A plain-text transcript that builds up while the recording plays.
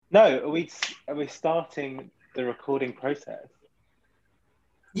No, are we starting the recording process?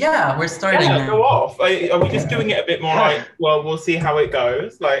 Yeah, we're starting Yeah, go now. off. Are we just doing it a bit more like, well, we'll see how it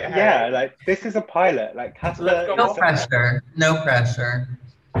goes? Like, Yeah, hey, like this is a pilot. Like let's Casper go No is, off. pressure. No pressure.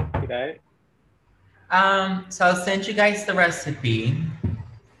 you know. So I'll send you guys the recipe,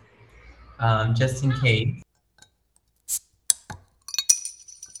 just in case.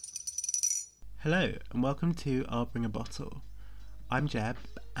 Hello, and welcome to I'll Bring a Bottle. I'm Jeb,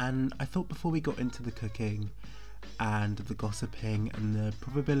 and I thought before we got into the cooking and the gossiping and the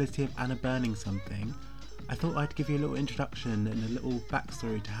probability of Anna burning something, I thought I'd give you a little introduction and a little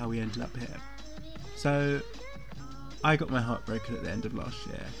backstory to how we ended up here. So, I got my heart broken at the end of last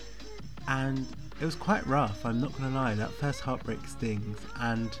year, and it was quite rough, I'm not gonna lie. That first heartbreak stings,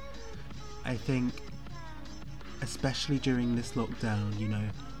 and I think especially during this lockdown,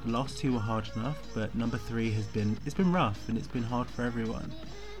 the last two were hard enough, but number three it's been rough and it's been hard for everyone.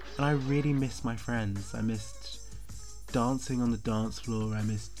 And I really miss my friends. I missed dancing on the dance floor, I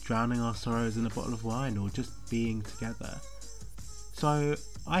missed drowning our sorrows in a bottle of wine, or just being together. So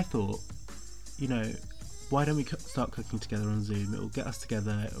I thought, why don't we start cooking together on Zoom? It will get us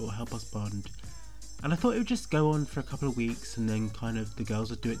together, it will help us bond. And I thought it would just go on for a couple of weeks, and then kind of the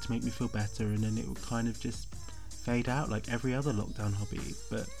girls would do it to make me feel better, and then it would kind of just fade out like every other lockdown hobby.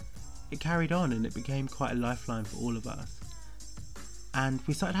 But it carried on, and it became quite a lifeline for all of us. And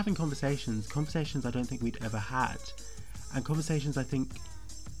we started having conversations I don't think we'd ever had, and conversations I think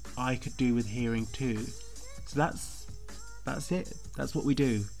I could do with hearing too. So that's it. That's what we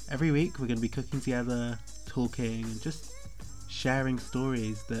do. Every week we're going to be cooking together, talking, and just sharing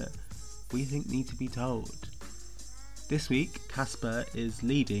stories that we think need to be told. This week, Casper is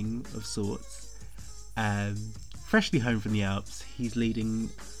leading of sorts. Freshly home from the Alps, he's leading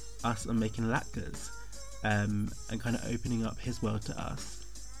us on making latkes, and kind of opening up his world to us.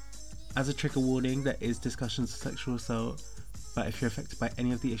 As a trigger warning, there is discussions of sexual assault, but if you're affected by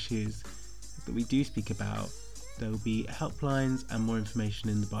any of the issues that we do speak about, there will be helplines and more information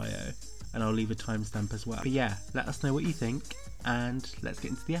in the bio, and I'll leave a timestamp as well. But yeah, let us know what you think, and let's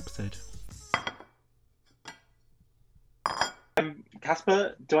get into the episode.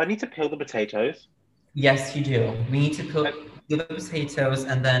 Casper, do I need to peel the potatoes? Yes, you do. We need to cook the potatoes,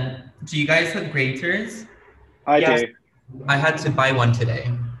 and then do you guys have graters? I Yes. do. I had to buy one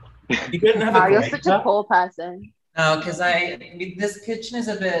today. You didn't have Wow, a you're grater? such a poor person. No, because this kitchen is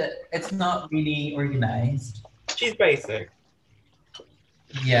it's not really organized. She's basic.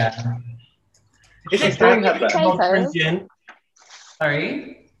 Yeah. Is She's it bad doing her to mix best. vodka and Potatoes. gin?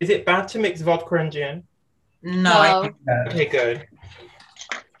 Sorry? Is it bad to mix vodka and gin? No, I No. think that. Okay, good.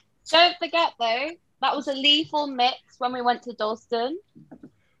 Don't forget though, that was a lethal mix when we went to Dalston.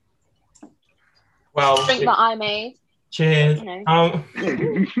 Well, Drink that I made. cheers. You know.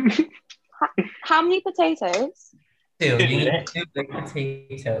 How many potatoes? Two. Good You need minute. two big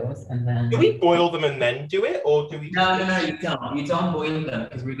potatoes, and then. Do we boil them and then do it, or do we? No, you don't. You don't boil them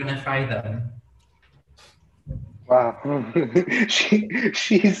because we're gonna fry them. Wow.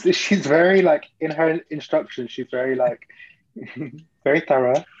 she's very like in her instructions. She's very like very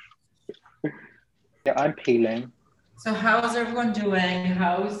thorough. Yeah, I'm peeling. So how's everyone doing?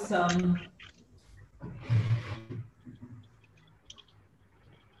 How's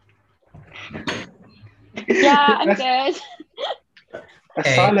Yeah, I'm good. A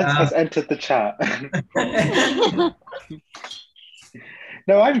Okay, silence has entered the chat.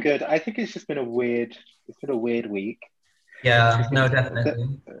 No, I'm good. I think it's been a weird week. Yeah, no,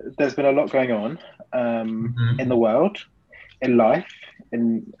 definitely. There's been a lot going on Mhm. in the world, in life,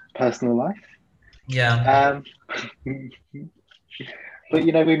 in personal life. Yeah. But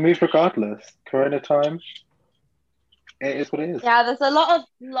we move regardless. Corona time, it is what it is. Yeah, there's a lot of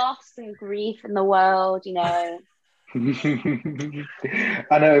loss and grief in the world, I know,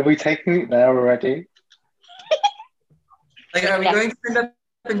 are we taking it there already? Like, are we Yeah. going to end up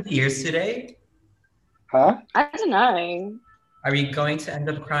in tears today? Huh? I don't know. Are we going to end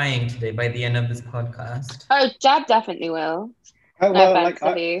up crying today by the end of this podcast? Oh, Jab definitely will. Oh, No well, offense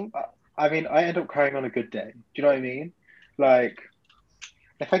like to you. I mean, I end up crying on a good day. Do you know what I mean? Like,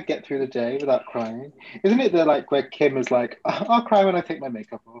 if I get through the day without crying, isn't it the like where Kim is like, I'll cry when I take my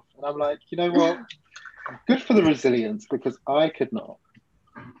makeup off, and I'm like, you know what? Good for the resilience, because I could not.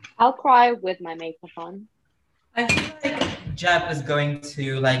 I'll cry with my makeup on. I feel like Jeb is going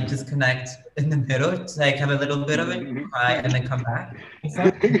to like disconnect in the middle, to like have a little bit of it, cry, and then come back.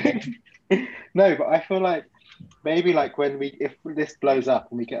 No, but I feel like maybe like if this blows up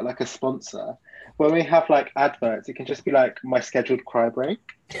and we get like a sponsor, when we have like adverts, it can just be like my scheduled cry break.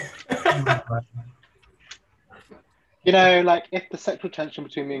 You know, like if the sexual tension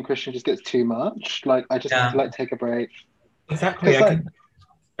between me and Christian just gets too much, like I just have to like take a break. Exactly. Because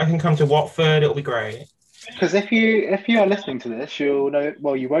I can come to Watford. It'll be great. because if you are listening to this, you'll know.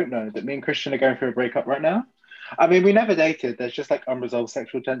 Well, you won't know that me and Christian are going through a breakup right now. I mean, we never dated. There's just like unresolved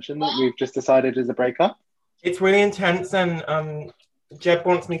sexual tension that we've just decided is a breakup. It's really intense, and Jeb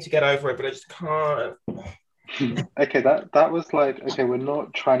wants me to get over it, but I just can't. Okay, that was like okay. We're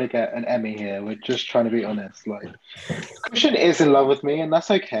not trying to get an Emmy here. We're just trying to be honest. Like, Christian is in love with me, and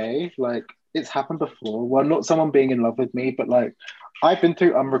that's okay. Like, it's happened before. Well, not someone being in love with me, but like, I've been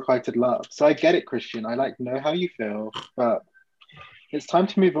through unrequited love, so I get it, Christian. I like know how you feel, but it's time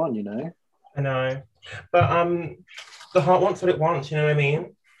to move on. You know. I know, but the heart wants what it wants. You know what I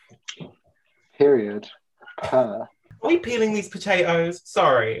mean? Period. Her. Are we peeling these potatoes?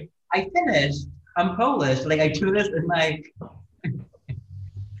 Sorry. I finished. I'm Polish. Like I do this in like.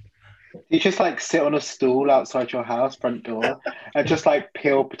 You just like sit on a stool outside your house front door and just like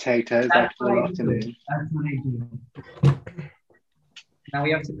peel potatoes like all afternoon. That's what I do. Now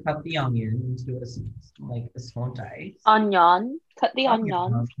we have to cut the onion into a small dice. Onion. Cut the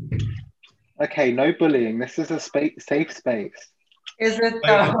onion. Okay, no bullying. This is a safe space. Is it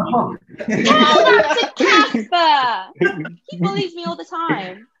though? Oh, that's a Casper. He bullies me all the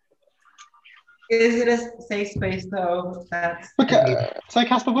time. Is it a safe space though? That's Okay. So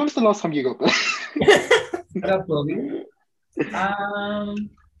Casper, when was the last time you got bullied? got bullied.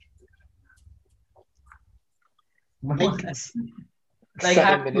 Like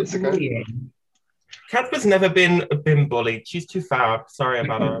 7 minutes ago. Casper's never been bullied. She's too fab. Sorry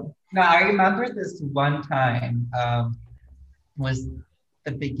about her. No, I remember this one time. Was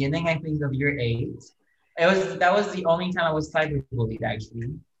the beginning, I think, of year 8. That was the only time I was cyberbullied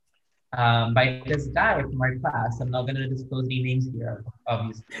actually. By this guy from our class. I'm not gonna disclose any names here,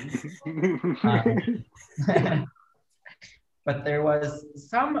 obviously. But there was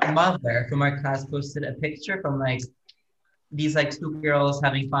some mother from our class posted a picture from like these like 2 girls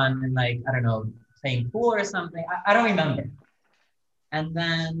having fun and like, I don't know, playing pool or something. I don't remember. And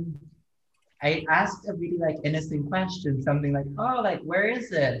then I asked a really like innocent question, something like, oh, like, where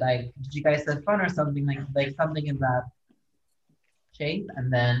is it? Like, did you guys have fun or something like something in that shape?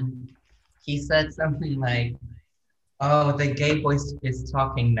 And then he said something like, oh, the gay boy is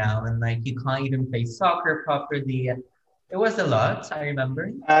talking now. And like, you can't even play soccer properly. And it was a lot, I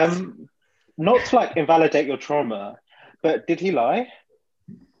remember. Not to like invalidate your trauma, but did he lie?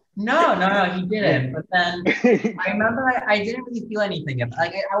 No, he didn't. But then I remember I didn't really feel anything.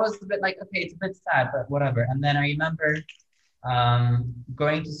 Like I was a bit like, okay, it's a bit sad, but whatever. And then I remember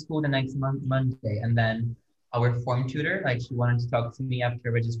going to school the next Monday, and then our form tutor, like she wanted to talk to me after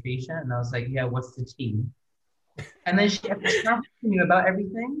registration, and I was like, yeah, what's the tea? And then she talked to me about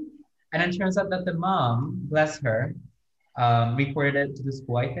everything, and it turns out that the mom, bless her, reported it to the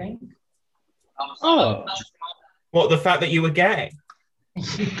school, I think. Oh. What, the fact that you were gay?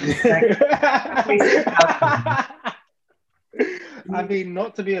 I mean,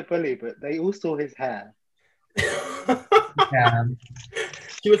 not to be a bully, but they all saw his hair. Yeah.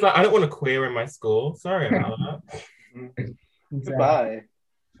 She was like, I don't want a queer in my school. Sorry about that. Goodbye.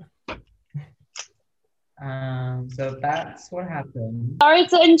 So that's what happened. Sorry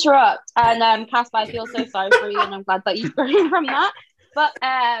to interrupt, and Casper, I feel so sorry for you, and I'm glad that you've grown from that. But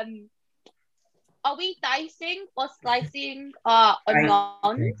are we dicing or slicing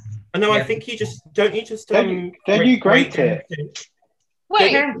onions? No, I think you just don't you grate it?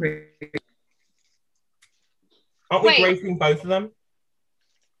 Wait, Aren't we grating both of them?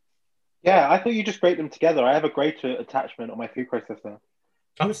 Yeah, I thought you just grate them together. I have a grater attachment on my food processor.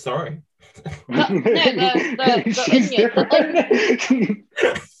 I'm sorry. the onion.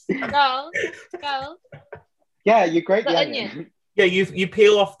 Girls. Yeah, you grate the onion. onion. Yeah, you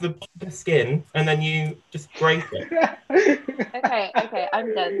peel off the skin and then you just grate it. Okay,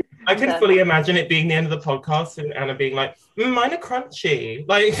 I'm done. I can fully imagine it being the end of the podcast and Anna being like, mine are crunchy.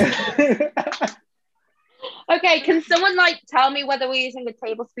 Like, okay, can someone like tell me whether we're using a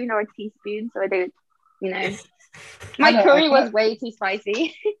tablespoon or a teaspoon so I don't, my curry was way too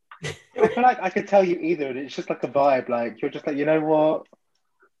spicy. I feel like I could tell you either, and it's just like a vibe. Like you're just like, you know what?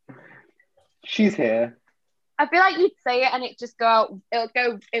 She's here. I feel like you'd say it and it'll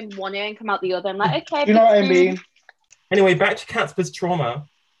go in one ear and come out the other. I'm like, okay. You know what I mean? Anyway, back to Casper's trauma.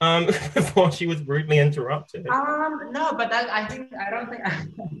 Before she was rudely interrupted. No, but I don't think I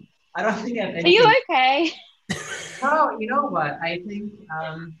have anything. Are you okay? No, you know what? I think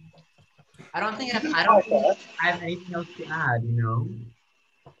I don't think I have anything else to add.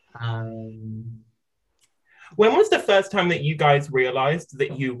 When was the first time that you guys realized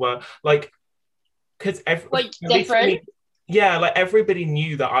that you were like? because Like, different? yeah, like everybody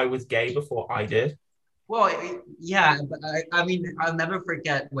knew that I was gay before I did. Well, yeah, but I mean, I'll never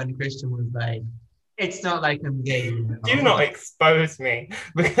forget when Christian was like, "It's not like I'm gay." You Do know? not expose me,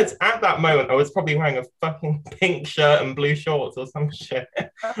 because at that moment I was probably wearing a fucking pink shirt and blue shorts or some shit.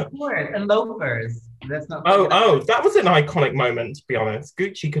 Of course, and loafers. That's not. Oh, that was an iconic moment, to be honest.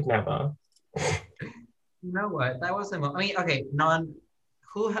 Gucci could never. You know what? That was I mean, okay,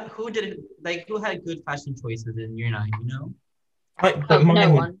 who did like who had good fashion choices in year 9? You know. But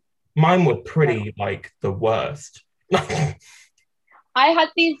No one. mine were pretty like the worst. I had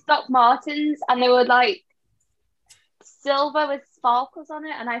these Doc Martens and they were like silver with sparkles on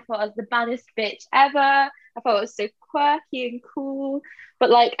it, and I thought I was the baddest bitch ever. I thought it was so quirky and cool. But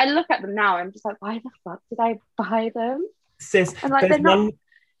like I look at them now and I'm just like, why the fuck did I buy them? Sis, And like they're not.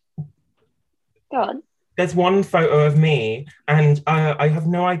 Go on. There's one photo of me, and I have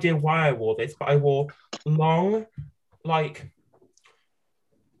no idea why I wore this, but I wore long, like,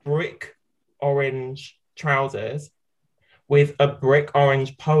 brick orange trousers with a brick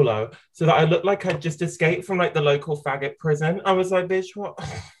orange polo, so that I looked like I'd just escaped from like the local faggot prison. I was like, bitch, what?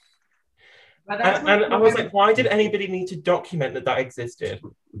 And I was like, why did anybody need to document that existed?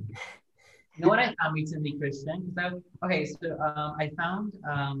 You know what I found recently, Christian? Okay, so I found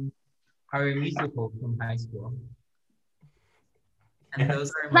our musical from high school. And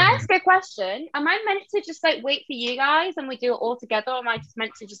those are Can I ask a question? Am I meant to just like wait for you guys and we do it all together, or am I just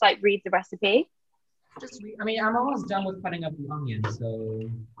meant to just like read the recipe? I mean, I'm almost done with cutting up the onion, so.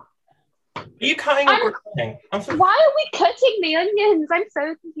 Are you cutting or cutting? Why are we cutting the onions? I'm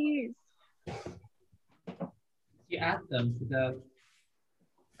so confused. You add them to the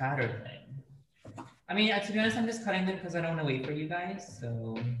batter thing. I mean, to be honest, I'm just cutting them because I don't want to wait for you guys,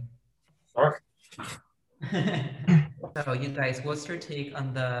 so. Sorry. So, you guys, what's your take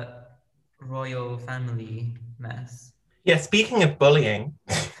on the royal family mess? Yeah, speaking of bullying.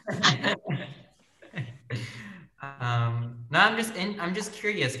 No, I'm just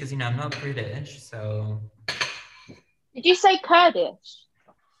curious because I'm not British, so. Did you say Kurdish?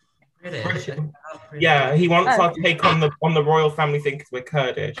 British. Yeah, he wants our take on the royal family thing because we're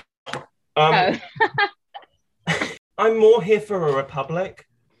Kurdish. I'm more here for a republic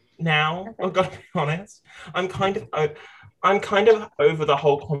now. Okay. I've got to be honest. I'm kind of over the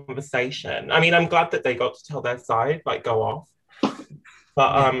whole conversation. I mean, I'm glad that they got to tell their side, like go off.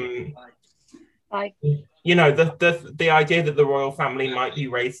 But you know, the idea that the royal family might be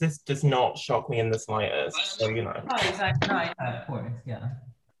racist does not shock me in the slightest. So you know. Oh, exactly. No, of course, yeah.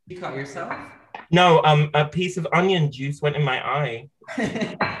 You cut yourself? No, a piece of onion juice went in my eye.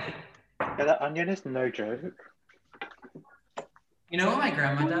 Yeah, that onion is no joke. You know what my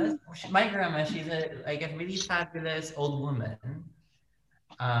grandma does? My grandma, she's a really fabulous old woman,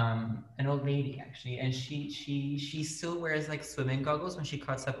 an old lady actually, and she still wears like swimming goggles when she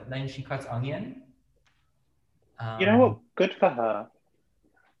cuts onion. You know what? Good for her.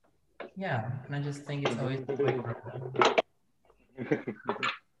 Yeah, and I just think it's always.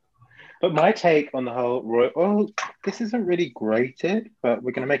 But my take on the whole royal, well, this isn't really grated, but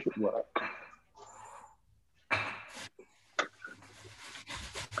we're gonna make it work.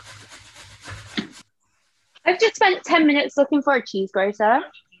 I've just spent 10 minutes looking for a cheese grater.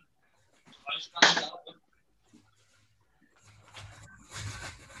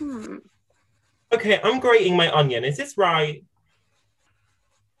 Okay, I'm grating my onion. Is this right?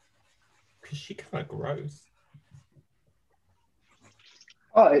 Because she kind of gross.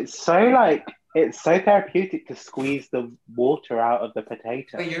 Oh, it's so therapeutic to squeeze the water out of the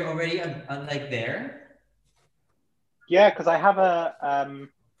potato. But you're already like there? Yeah, because I have a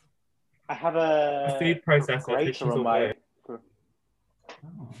food processor. So on my...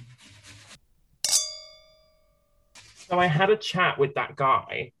 So I had a chat with that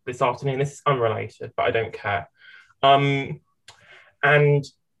guy this afternoon. This is unrelated, but I don't care. And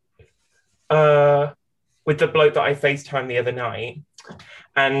with the bloke that I FaceTimed the other night,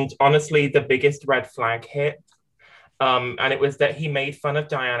 and honestly, the biggest red flag hit. And it was that he made fun of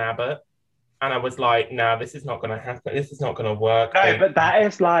Diane Abbott. And I was like, nah, this is not going to happen. This is not going to work. No, but that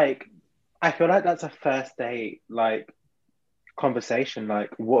is like, I feel like that's a first date, like, conversation.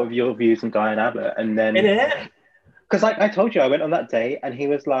 Like, what are your views on Diane Abbott? And then... Because like I told you, I went on that date and he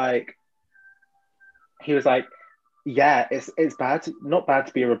was like, yeah, it's bad, not bad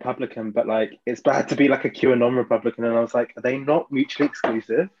to be a Republican, but like, it's bad to be like a QAnon Republican. And I was like, are they not mutually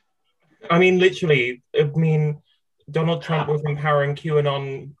exclusive? I mean, literally, Donald Trump was empowering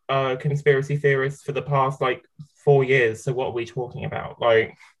QAnon conspiracy theorists for the past like 4 years. So what are we talking about?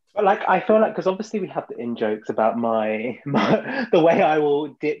 Like, But like, I feel like because obviously we have the in jokes about the way I will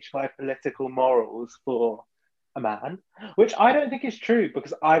ditch my political morals for a man, which I don't think is true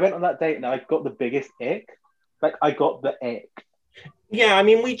because I went on that date and I got the biggest ick. Like I got the ick. Yeah, I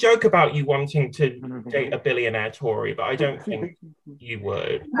mean, we joke about you wanting to date a billionaire Tory, but I don't think you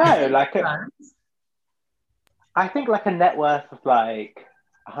would. No, like I think like a net worth of like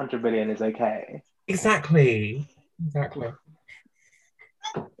 100 million is okay. Exactly.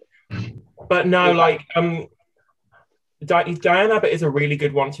 But no, like Diane Abbott is a really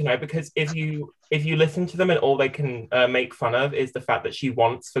good one to know because if you listen to them and all they can make fun of is the fact that she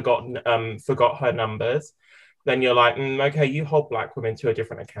once forgot her numbers, then you're like, okay, you hold black women to a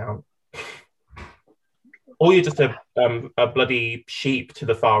different account, or you're just a bloody sheep to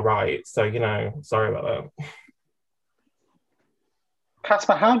the far right. So sorry about that.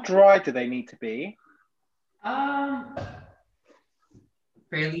 Casper, how dry do they need to be?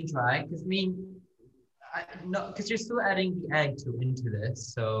 Fairly dry because no, because you're still adding the egg into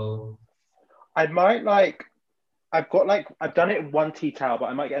this, so I might I've done it in one tea towel, but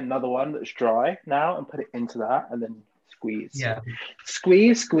I might get another one that's dry now and put it into that and then squeeze. Yeah.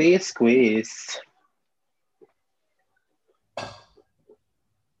 Squeeze.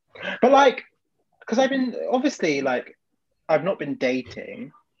 But like, because I've been obviously like, I've not been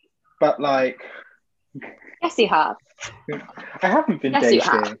dating, but like. Yes, you have. I haven't been Yes, dating.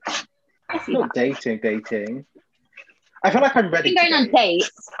 you have. Yes, you Not have. dating. I feel like I'm ready. You've been going on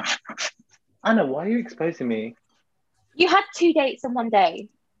dates. Anna, why are you exposing me? You had 2 dates in one day.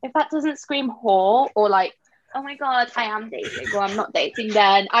 If that doesn't scream whore or like, oh my god, I am dating or I'm not dating,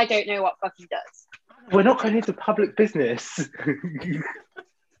 then I don't know what fucking does. We're not going into public business.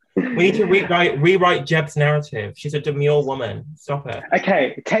 We need to rewrite Jeb's narrative. She's a demure woman. Stop it.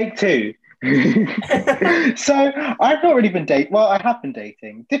 Okay, take 2. So I've not really been dating. Well, I have been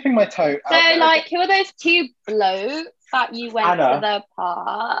dating, dipping my toe. So like, who are those 2 blokes that you went Anna. to the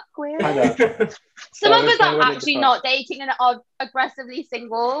park with? Anna. Some of There was us no are one in the actually park. not dating and are aggressively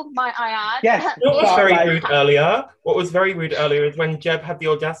single, might I add. Yes. What was But, very like- rude earlier? What was very rude earlier is when Jeb had the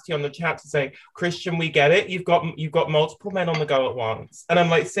audacity on the chat to say, "Christian, we get it. You've got multiple men on the go at once." And I'm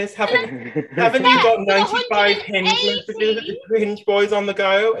like, sis, haven't you got 95 hinge boys on the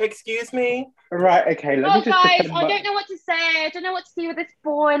go? Excuse me. Right. Okay. Let me Oh just. guys, defend I my- don't know what to say. I don't know what to do with this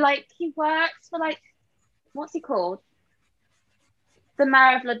boy. Like, he works for like, what's he called? The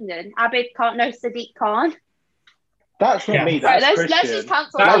Mayor of London, Abid Khan, no, Sadiq Khan. That's not Yeah. me. Right, That's let's Christian. just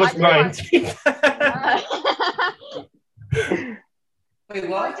cancel That that. was mine. wait, I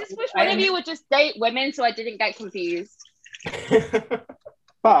what? just wish one of you would just date women so I didn't get confused.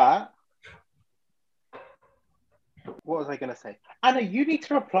 But what was I going to say? Anna, you need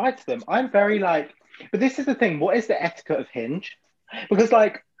to reply to them. I'm very like, but this is the thing. What is the etiquette of Hinge? Because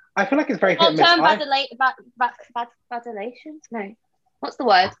like, I feel like it's very hit and miss. Short-term badulation? No. What's the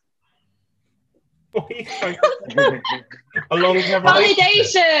word? What are you trying to say? A long-term relationship.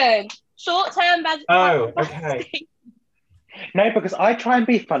 Validation. Short-term Oh, okay. No, because I try and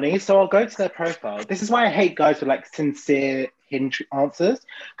be funny, so I'll go to their profile. This is why I hate guys with like sincere Hinge answers,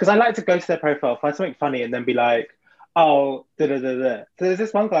 because I like to go to their profile, find something funny, and then be like, "Oh, da da da da." So there's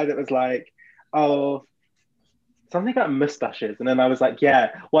this one guy that was like, "Oh, something about mustaches," and then I was like, "Yeah."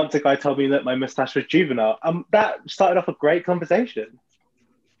 Once a guy told me that my mustache was juvenile. That started off a great conversation.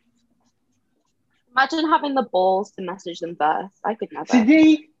 Imagine having the balls to message them first. I could never.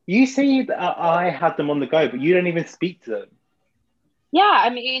 You see that I had them on the go, but you don't even speak to them. Yeah, I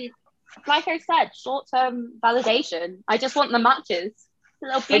mean, like I said, short-term validation. I just want the matches. A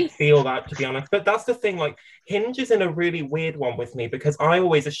little I piece. feel that, to be honest. But that's the thing, like, Hinge is in a really weird one with me because I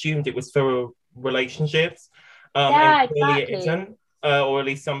always assumed it was for relationships. Yeah, and clearly exactly. it isn't. Or at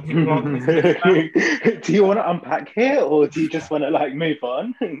least some people aren't. Do you want to unpack here, or do you just want to like move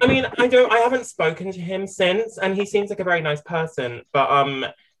on? I mean, I haven't spoken to him since, and he seems like a very nice person.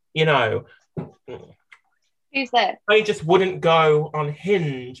 But you know, Who's there? I just wouldn't go on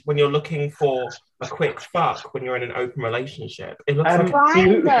Hinge when you're looking for a quick fuck when you're in an open relationship. It looks like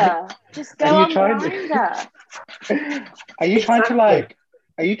Grindr. Just go Are on you trying Grindr. Are you trying to Exactly. like?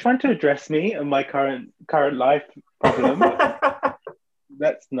 Are you trying to address me and my current life problem?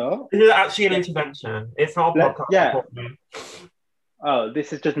 Let's not. This is actually an intervention. It's not a podcast. Yeah. Oh,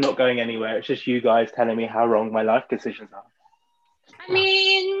 this is just not going anywhere. It's just you guys telling me how wrong my life decisions are. I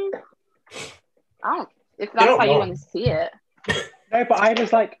mean, if You're that's not how you wrong. want to see it. No, but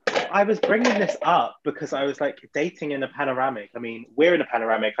I was bringing this up because I was like dating in a panoramic. I mean, we're in a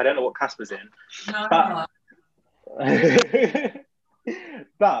panoramic. I don't know what Casper's in. No, But-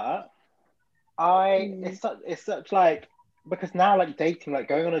 But it's such like because now like dating, like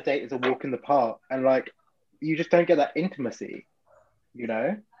going on a date is a walk in the park, and like you just don't get that intimacy, you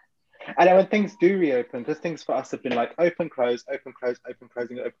know. And then when things do reopen, because things for us have been like open, close, open, close, open,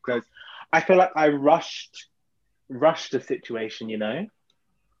 closing, open, close. I feel like I rushed the situation, you know.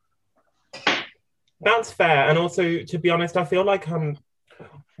 That's fair. And also, to be honest, I feel like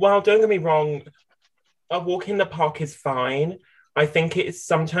well, don't get me wrong, a walk in the park is fine. I think it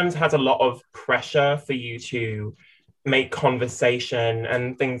sometimes has a lot of pressure for you to make conversation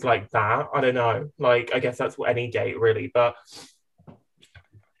and things like that. I don't know. Like, I guess that's what any date really, but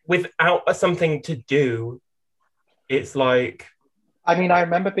without something to do, it's like. I mean, I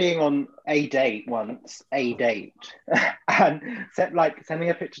remember being on a date once, and sending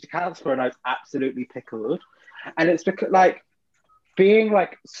a picture to Counselor, and I was absolutely pickled. And it's because like being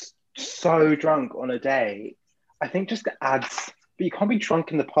like so drunk on a date, I think just adds. But you can't be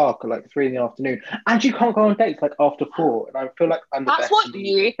drunk in the park at like 3 PM, and you can't go on dates like after 4. And I feel like I'm the That's best what lead.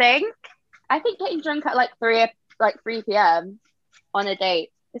 you think. I think getting drunk at like 3 PM on a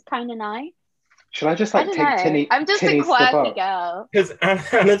date is kind of nice. Should I just I like don't take know. Tinny? I'm just Tinny a to the quirky bar? girl. Because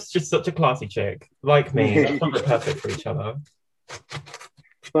Anna's just such a classy chick, like me. That's why we're perfect for each other.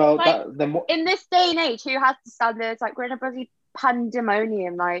 Well, Like, then what? In this day and age, who has the standards? Like, we're in a bloody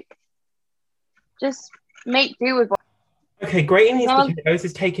pandemonium. Like, just make do with what. Okay, grating these No. potatoes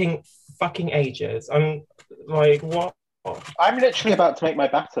is taking fucking ages. I'm like, what? I'm literally about to make my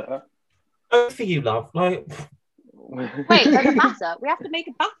batter. Oh, for you, love. Like, Wait, there's a batter. We have to make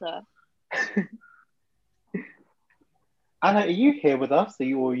a batter. Anna, are you here with us?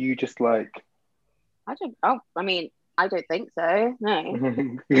 Or are you just like? I don't. Oh, I mean, I don't think so.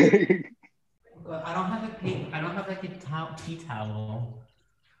 No. Well, I don't have like a tea towel.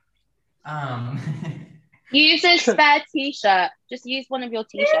 Use a spare t-shirt. Just use one of your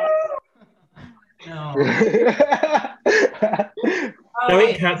t-shirts. No.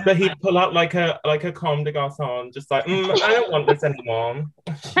 knowing Cats, but he'd pull out like a comme des garçons, just like, I don't want this anymore.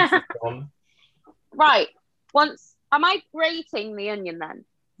 She's just gone. Right. Am I grating the onion then?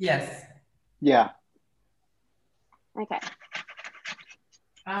 Yes. Yeah. Okay.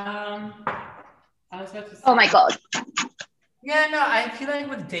 I was about to say. Oh my god. Yeah, no, I feel like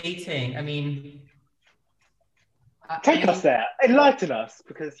with dating, I mean. Take us there. Enlighten us,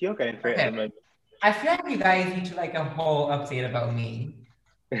 because you're going through it at the moment. I feel like you guys need to like a whole update about me.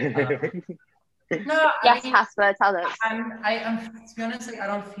 No, Yes, Casper, tell us. I'm to be honest, like I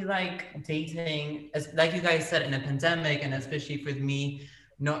don't feel like dating, as like you guys said, in a pandemic, and especially for me,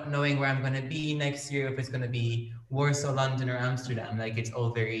 not knowing where I'm gonna be next year, if it's gonna be Warsaw, London, or Amsterdam. Like it's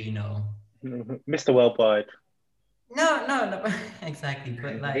all very, Mr. Worldwide. No, exactly.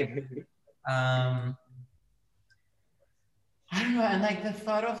 But like, I don't know, and like the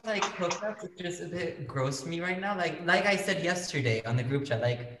thought of like hookups is just a bit gross to me right now. Like I said yesterday on the group chat,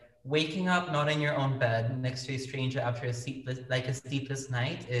 like waking up not in your own bed next to a stranger after a sleepless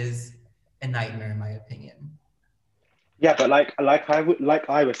night is a nightmare in my opinion. Yeah, but like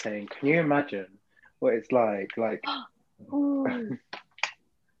I was saying, can you imagine what it's like? Like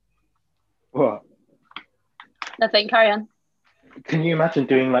what? Nothing, carry on. Can you imagine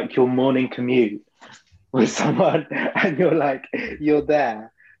doing like your morning commute with someone and you're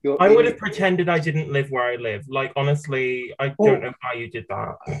there? I would have pretended I didn't live where I live. Like, honestly, I don't know how you did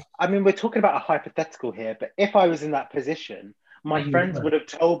that. I mean, we're talking about a hypothetical here, but if I was in that position, my friends would have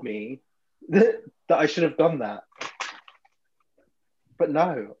told me that I should have done that. But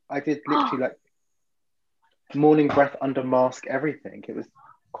no, I did literally like morning breath under mask, everything. It was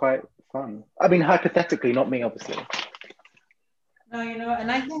quite fun. I mean, hypothetically, not me, obviously. No,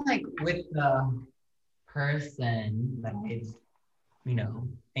 and I think like with the person that it's,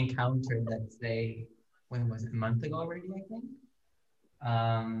 encountered, let's say, when was it, a month ago already, I think?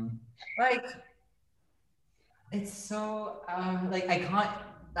 Like, it's so, like, I can't,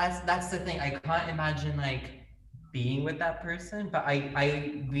 that's the thing, I can't imagine, like, being with that person, but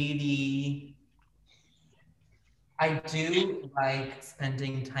I really, I do like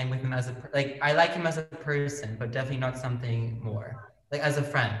spending time with him I like him as a person, but definitely not something more, like as a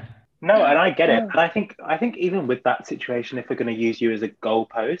friend. No, and I get it. And I think even with that situation, if we're going to use you as a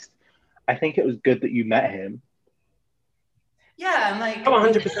goalpost, I think it was good that you met him. Yeah, and like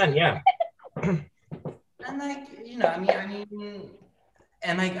 100%, yeah. And like, I mean,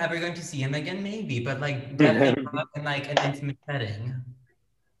 am I ever going to see him again? Maybe, but like definitely not in like an intimate setting.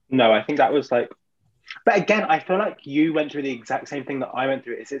 No, I think that was like, but again, I feel like you went through the exact same thing that I went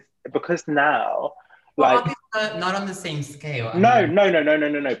through. It's because now, well, like, not on the same scale. No.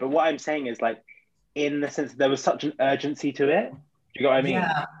 But what I'm saying is like, in the sense that there was such an urgency to it. Do you know what I mean?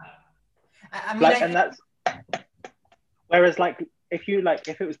 Yeah. I mean, like, and that's Whereas like if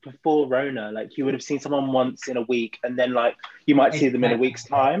it was before Rona, like you would have seen someone once in a week, and then like you might see them in a Exactly. week's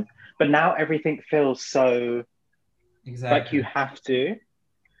time. But now everything feels so like you Exactly. have to.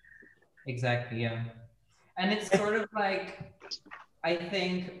 Exactly. Yeah. And it's sort of like, I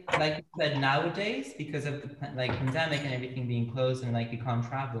think, like you said, nowadays, because of the like pandemic and everything being closed and like you can't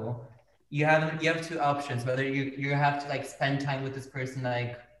travel, you have two options, whether you have to like spend time with this person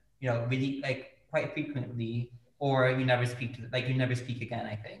like, you know, really like quite frequently, or you never speak to like you never speak again,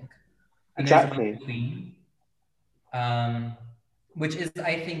 I think. And there's no Exactly. between. Um, which is,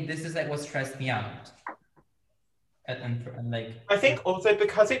 I think this is like what stressed me out. And like I think also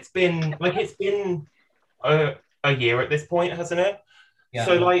because it's been a year at this point, hasn't it? yeah.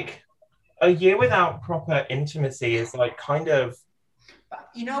 So like a year without proper intimacy is like kind of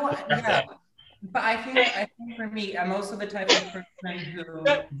You know what? Yeah. But I think for me, I'm also the type of person who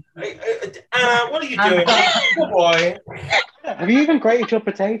Anna, what are you doing? Good boy. Have you even grated your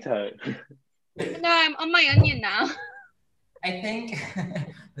potato? No, I'm on my onion now. I think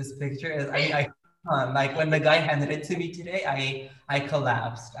this picture is, I mean, like when the guy handed it to me today, I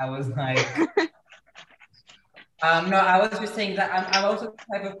collapsed. I was like, no, I was just saying that I'm also the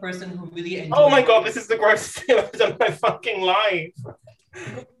type of person who really enjoys. Oh my god, this is the grossest thing I've done in my fucking life.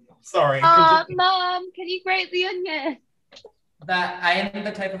 Sorry. Mom, can you grate the onion? That I am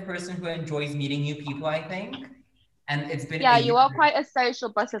the type of person who enjoys meeting new people, I think. And it's been Yeah, you are quite a social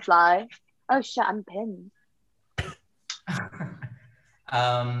butterfly. Oh shit, I'm pinned.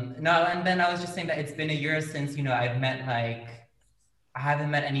 No, and then I was just saying that it's been a year since, you know, I haven't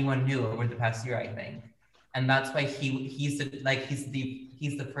met anyone new over the past year, I think. And that's why he's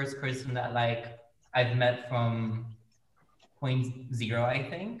the first person that like I've met from 0.0, I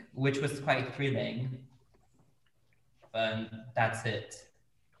think, which was quite thrilling. But that's it.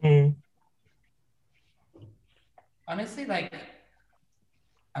 Mm. Honestly, like,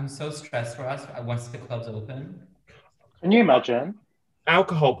 I'm so stressed for us once the clubs open. Can you imagine?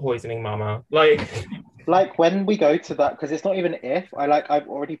 Alcohol poisoning, mama. Like when we go to that, because it's not even if I've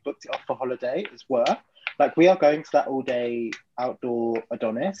already booked it off for holiday as well. Like we are going to that all day outdoor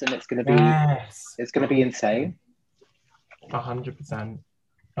Adonis, and it's gonna be yes. it's gonna be insane. 100%.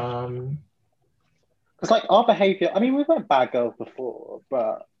 Because like our behaviour, I mean, we weren't bad girls before,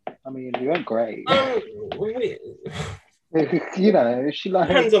 but I mean, we weren't great. You know, she like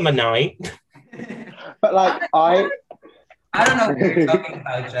depends on the night. But like I don't know what you're talking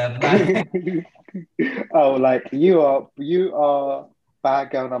about, Jeb. Oh, like you are bad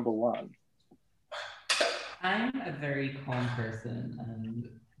girl number one. I'm a very calm person,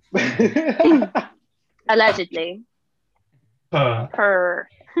 and Allegedly. Her.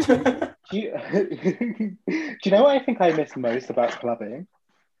 do you know what I think I miss most about clubbing?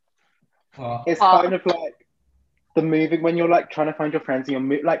 It's kind of like the moving when you're like trying to find your friends and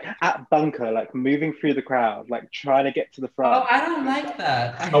you're like at bunker, like moving through the crowd, like trying to get to the front. Oh, I don't like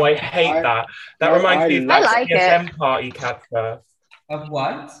that. Oh, I hate that. That reminds me of that like CSM party, Catbirth. Of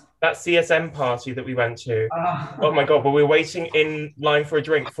what? That CSM party that we went to. Oh my god, but we were waiting in line for a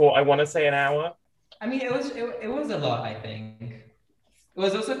drink for, I want to say, an hour. I mean, it was a lot, I think. It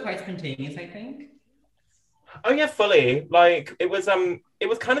was also quite spontaneous, I think. Oh yeah, fully. Like it was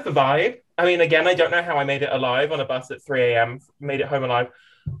kind of a vibe. I mean, again, I don't know how I made it alive on a bus at 3 a.m. Made it home alive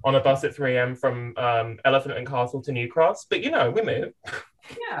on a bus at 3 a.m. from Elephant and Castle to New Cross. But you know, we moved.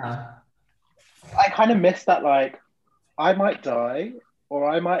 Yeah. I kind of miss that, like, I might die or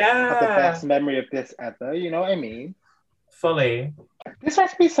I might have the best memory of this ever. You know what I mean? Fully. This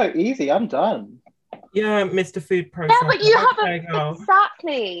recipe is so easy. I'm done. Yeah, Mr. Food Processor. Yeah, but you have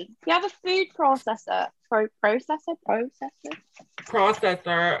exactly. You have a food processor. Processor.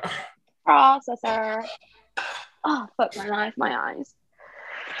 Oh, fuck my life, my eyes.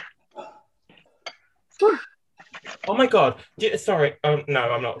 Oh my god. Sorry.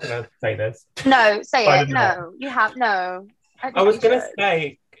 No, I'm not gonna say this. No, say it. No, you have no. I was gonna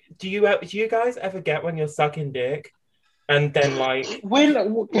say, do you guys ever get when you're sucking dick and then like we're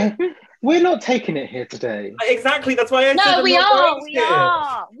not taking it here today. Exactly, that's why I said no, we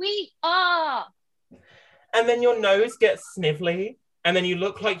are. And then your nose gets snivelly, and then you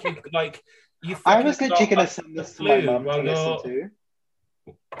look like you. I was literally gonna send this to my mum to listen to.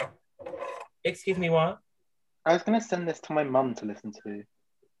 Excuse me, what? I was gonna send this to my mum to listen to.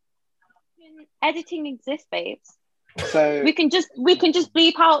 Editing exists, babes. So we can just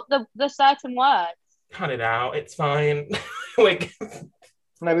bleep out the certain words. Cut it out. It's fine.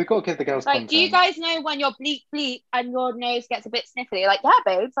 No, we've got to give the girls content. Do you guys know when you're bleep and your nose gets a bit sniffly? Like, yeah,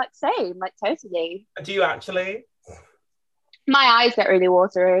 babes, like same, like totally. Do you actually? My eyes get really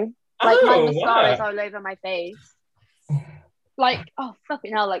watery. Like my mascara is all over my face. Like, oh,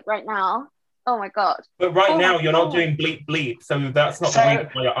 fucking hell, like right now. Oh my God. But right Oh now, my you're not God. doing bleep bleep, so that's not the reason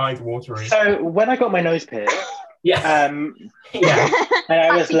why your eyes are watery. So when I got my nose pierced, Yeah. Yeah. and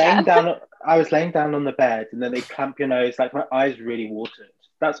I was Happy laying Jeff. down on the bed, and then they clamp your nose. Like my eyes really watered.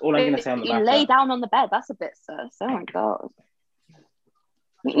 That's all I'm going to say on the You matter. lay down on the bed. That's a bit sus. Oh my God.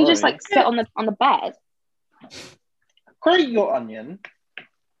 You just Sorry. like sit on the bed. Grate your onion.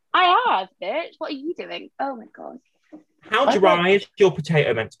 I have, bitch. What are you doing? Oh my God. How dry is your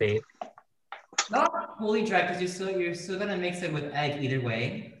potato meant to be? Not fully dry because you're still gonna mix it with egg either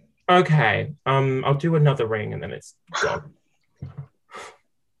way. Okay. I'll do another ring and then it's gone.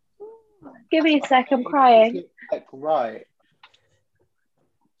 Give me a sec. I'm crying. Like, right.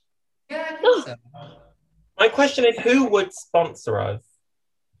 Yeah, I think so. My question is, who would sponsor us?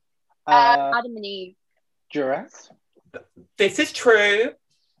 Adam and Eve. Durex. This is true.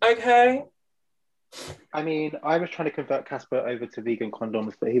 Okay. I mean, I was trying to convert Casper over to vegan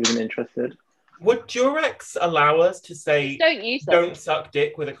condoms, but he wasn't interested. Would Durex allow us to say Don't use them. don't suck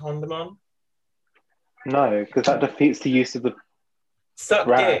dick with a condom on? No, because that defeats the use of the Suck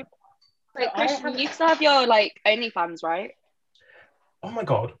brand. dick. Wait, Christian, you still have your like OnlyFans, right? Oh my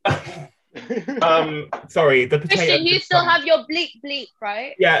God. Sorry, the potato. Christian, you still have your bleep bleep,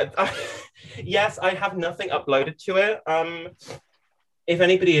 right? Yeah. Yes, I have nothing uploaded to it. If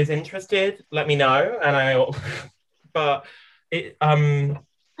anybody is interested, let me know, and I'll. But it. I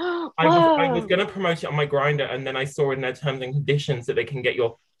was going to promote it on my Grindr, and then I saw in their terms and conditions that they can get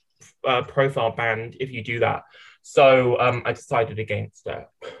your profile banned if you do that. So I decided against it.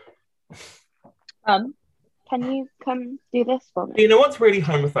 Can you come do this for me? You know what's really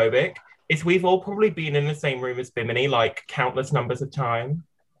homophobic? Is we've all probably been in the same room as Bimini like countless numbers of times,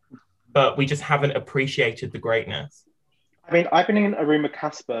 but we just haven't appreciated the greatness. I mean, I've been in a room with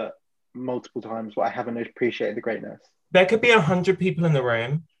Casper multiple times, but I haven't appreciated the greatness. There could be 100 people in the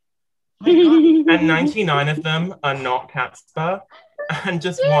room, and 99 of them are not Casper, and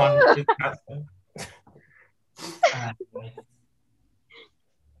just one is Casper.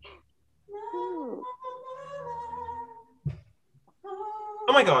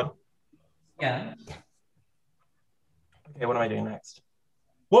 Oh my God. Yeah. Okay, what am I doing next?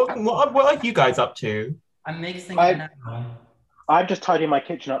 What are you guys up to? I'm mixing it now. I'm just tidying my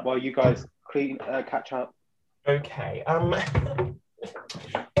kitchen up while you guys catch up. Okay. Can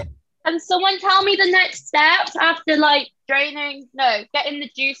someone tell me the next steps after like getting the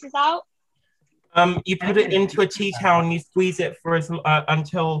juices out? You put it into a tea towel and you squeeze it for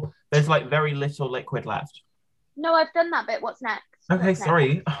until there's like very little liquid left. No, I've done that bit. What's next? Okay,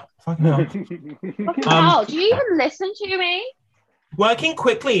 sorry. Fucking hell. Fucking hell, do you even listen to me? Working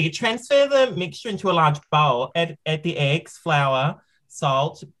quickly, transfer the mixture into a large bowl. Add the eggs, flour,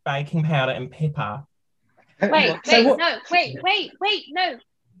 salt, baking powder, and pepper. Wait, no.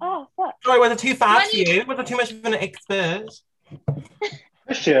 Oh, fuck. Sorry, was it too fast for you? Was it too much of an expert?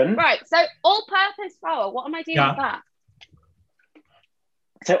 Question. Right, so all-purpose flour. What am I doing with that?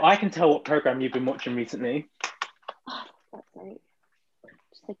 So I can tell what program you've been watching recently. Oh, that's great.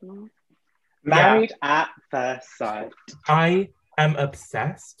 Just ignore. Married at First Sight. I am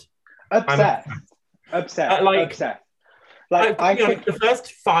obsessed. Obsessed. Like the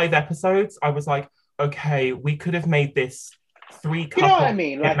first 5 episodes, I was like, okay, we could have made this 3 couples you know what I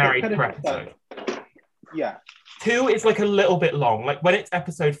mean? get Like, married per episode. Yeah. 2 is like a little bit long. Like when it's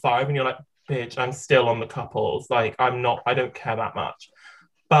episode 5 and you're like, bitch, I'm still on the couples. Like I don't care that much.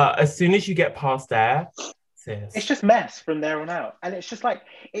 But as soon as you get past there, sis. It's just mess from there on out. And it's just like,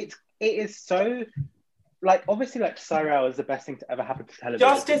 it is so, like, obviously, like, Cyrell is the best thing to ever happen to television.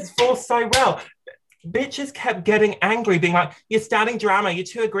 Justice for Cyrell. Bitches kept getting angry, being like, you're starting drama, you're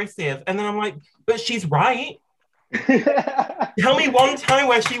too aggressive. And then I'm like, but she's right. Tell me one time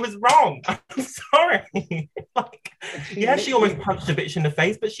where she was wrong. I'm sorry. Like, yeah, she almost punched a bitch in the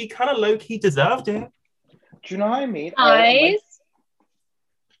face, but she kind of low-key deserved it. Do you know what I mean? Guys,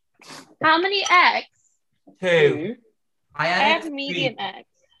 how many eggs? 2. I have added medium 3. eggs.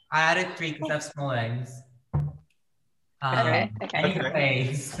 I added 3 because I have small eggs. Okay.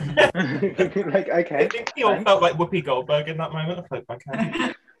 Anyways. Like, okay. I think we all felt like Whoopi Goldberg in that moment. I felt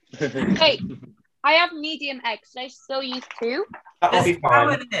okay. Wait, I have medium eggs. Should I still use 2? That'll be That's how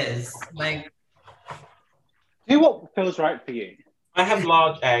fine. it is. Like, Do what feels right for you. I have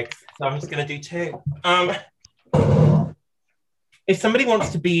large eggs, so I'm just going to do 2. If somebody wants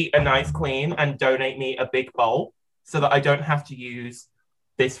to be a nice queen and donate me a big bowl so that I don't have to use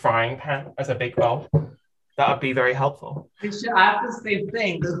this frying pan as a big bowl, that would be very helpful. I have the same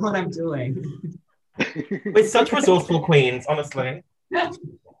thing. That's what I'm doing. We're such resourceful queens, honestly.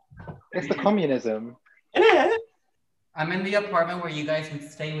 It's the communism. Isn't it? I'm in the apartment where you guys would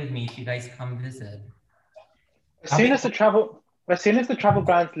stay with me if you guys come visit. As soon as the travel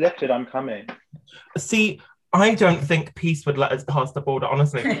ban's lifted, I'm coming. See, I don't think Peace would let us pass the border,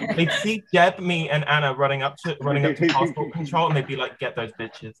 honestly. They'd see Jeb, me, and Anna running up to passport control, and they'd be like, get those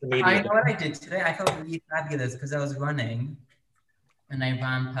bitches immediately. I know what I did today. I felt really fabulous because I was running and I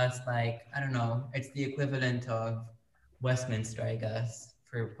ran past, like, I don't know, it's the equivalent of Westminster, I guess,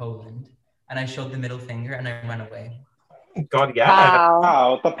 for Poland. And I showed the middle finger and I ran away. God, yeah.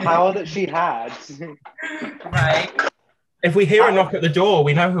 Wow, the power that she had. Right. If we hear a knock at the door,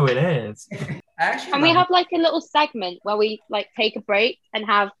 we know who it is. Actually, And we have like a little segment where we like take a break and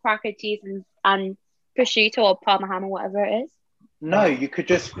have cracker cheese and prosciutto or parma ham or whatever it is. No, you could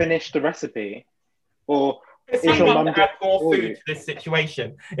just finish the recipe. Or Is your someone mum to add more for food you? to this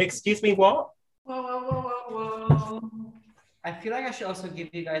situation? Excuse me, what? Whoa. I feel like I should also give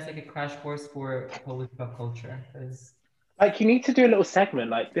you guys like a crash course for Polish pop culture because Like, you need to do a little segment.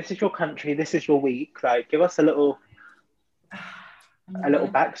 Like, this is your country, this is your week. Like, give us a little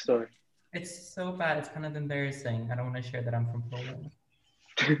backstory. it's so bad. It's kind of embarrassing. I don't want to share that I'm from Poland.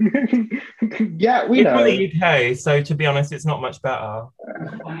 Yeah, we It's know. from the UK, so to be honest, it's not much better.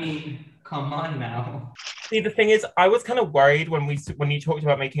 I mean, come on now. See, the thing is, I was kind of worried when you talked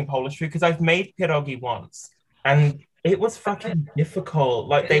about making Polish food because I've made pierogi once, and it was fucking difficult.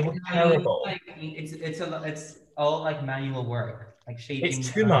 Like they were terrible. Like, it's all like manual work, like shaping.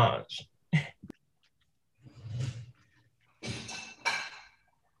 It's too much.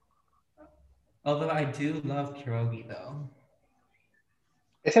 Although I do love pierogi though.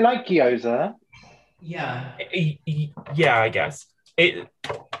 Is it like gyoza? Yeah. Yeah, I guess. Certain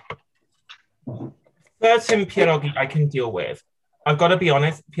pierogi I can deal with. I've got to be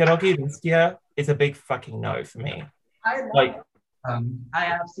honest, pierogi listia is a big fucking no for me. I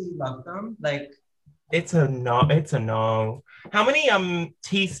absolutely love them. Like it's a no. How many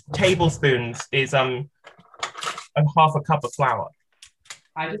tablespoons is a half a cup of flour?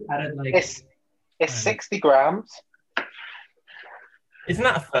 I just added like it's 60 grams. Isn't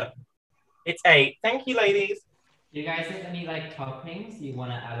that it's 8. Thank you, ladies. Do you guys have any like toppings you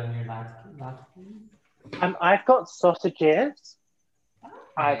want to add on your last food? I've got sausages.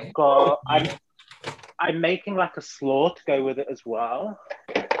 Okay. I'm making like a slaw to go with it as well.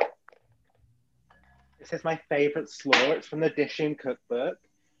 This is my favorite slaw. It's from the Dishoom cookbook.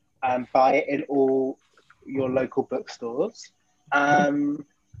 Buy it in all your local bookstores.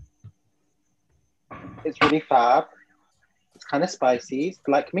 It's really fab. It's kind of spicy, it's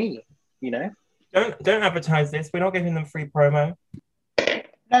like me, you know. Don't advertise this. We're not giving them free promo.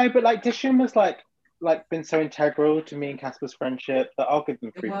 No, but like Dishoom was like been so integral to me and Casper's friendship that I'll give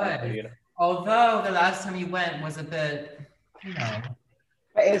them free promo, you know. Although the last time you went was a bit, you know.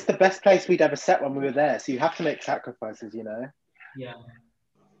 But it's the best place we'd ever set when we were there, so you have to make sacrifices, you know. Yeah.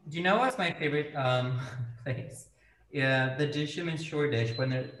 Do you know what's my favorite place? Yeah, the Dishoom in Shoreditch, when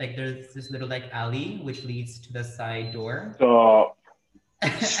there's this little like alley which leads to the side door.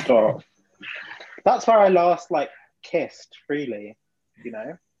 Stop. That's where I last like kissed freely, you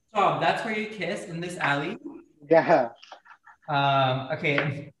know. Oh, that's where you kiss in this alley? Yeah.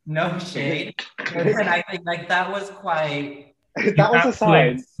 Okay, no shade. And I think like that was quite. That was a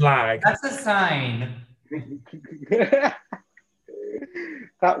sign. Flag. That's a sign.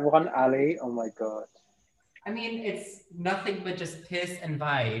 That one alley, oh my god. I mean, it's nothing but just piss and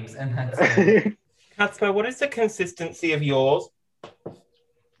vibes, and that's it. Casper, what is the consistency of yours?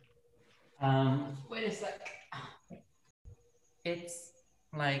 Wait a sec. It's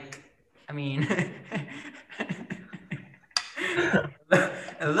like, I mean,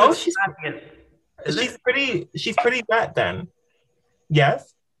 she's pretty wet then.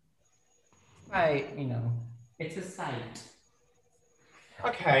 Yes. Right, you know, it's a sight.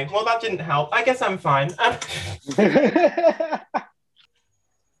 Okay, well that didn't help. I guess I'm fine. Guys,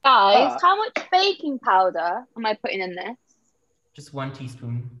 how much baking powder am I putting in this? Just 1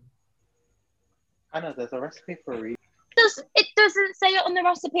 teaspoon. I know there's a recipe for a reason. It doesn't say it on the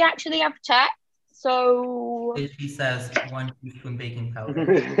recipe, actually. I've checked. So She says 1 teaspoon baking powder.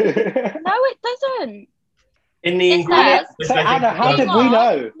 no, it doesn't. In the It ingredients. So Anna, how did we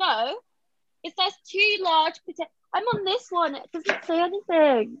know? No, it says 2 large potatoes. I'm on this one. It doesn't say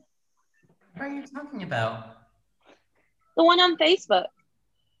anything. What are you talking about? The one on Facebook.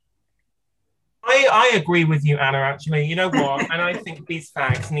 I agree with you, Anna, actually. You know what? And I think these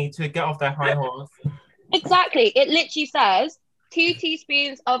fags need to get off their high horse. Exactly. It literally says 2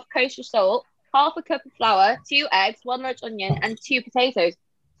 teaspoons of kosher salt, half a cup of flour, 2 eggs, 1 large onion, and 2 potatoes.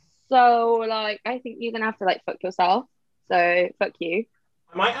 So, like, I think you're going to have to, like, fuck yourself. So, fuck you.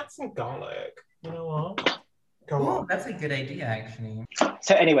 I might add some garlic. You know what? Go Oh, on. that's a good idea, actually.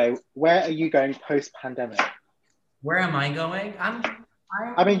 So anyway, where are you going post-pandemic? Where am I going?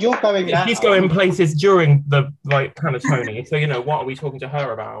 I mean, you're going now. She's going places during the like kind of Tony. So what are we talking to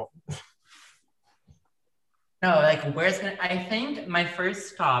her about? No, like I think my first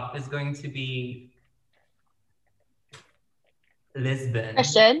stop is going to be Lisbon.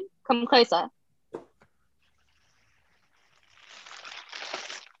 Christian, come closer.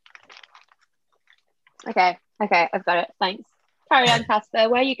 Okay, I've got it. Thanks. Carry on, Casper.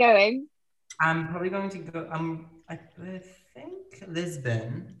 Where are you going? I'm probably going to go. I think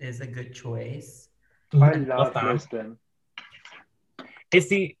Lisbon is a good choice. I love that. Lisbon. It's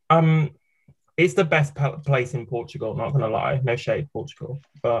the best place in Portugal. Not gonna lie, no shade, Portugal,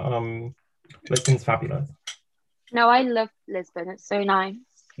 but Lisbon's fabulous. No, I love Lisbon. It's so nice.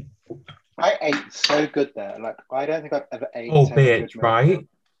 I ate so good there. Like, I don't think I've ever ate. Oh, so bitch, good right?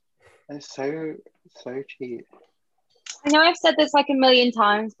 And it's so cheap. I know I've said this like a million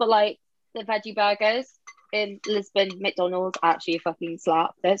times, but like the veggie burgers in Lisbon McDonald's actually fucking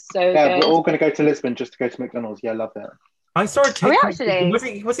slap. They're so Yeah, good. we're all gonna go to Lisbon just to go to McDonald's. Yeah, love it. I saw a Are we TikTok.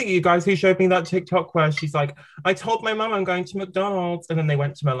 actually? Was it you guys who showed me that TikTok where she's like, I told my mum I'm going to McDonald's, and then they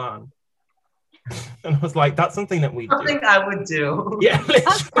went to Milan. And I was like, that's something that we do. Something I would do. Yeah,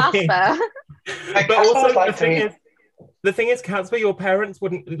 That's literally. Casper. But Casper also was like the thing is, Catsby, your parents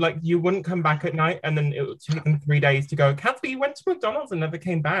you wouldn't come back at night, and then it would take them 3 days to go, Catsby, you went to McDonald's and never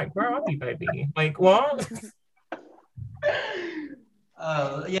came back. Where are you, baby? Like, what?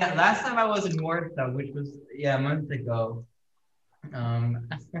 Yeah, last time I was in Warsaw, which was a month ago.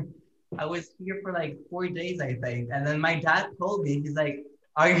 I was here for like 4 days, I think, and then my dad told me, he's like,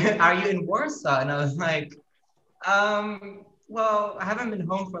 "Are you in Warsaw?" And I was like, "Well, I haven't been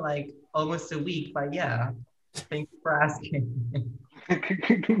home for like almost a week, but yeah, thank you for asking."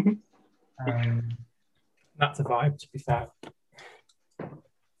 That's a vibe, to be fair.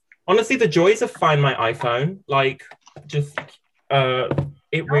 Honestly, the joys of Find My iPhone, like, just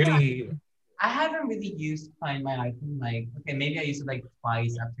it really. I haven't really used Find My iPhone. Like, okay, maybe I used it like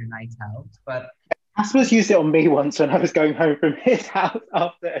twice after night out, but Casper's used it on me once when I was going home from his house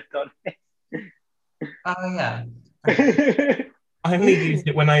after I'd done oh yeah. it. I only used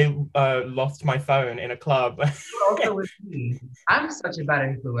it when I lost my phone in a club. Also with me, I'm such a bad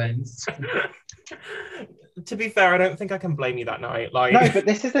influence. To be fair, I don't think I can blame you that night. Like, No, but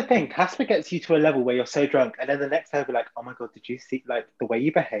this is the thing. Casper gets you to a level where you're so drunk, and then the next day I'll be like, "Oh my god, did you see? Like the way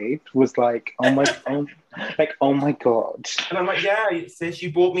you behaved was like, oh my god." and I'm like, yeah, sis,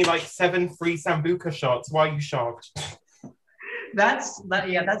 you bought me like 7 free Sambuca shots. Why are you shocked? That's what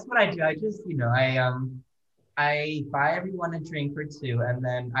I do. I just, I buy everyone a drink or two, and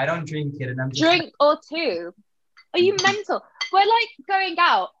then I don't drink it, and I'm just Drink or two? Are you mental? We're like going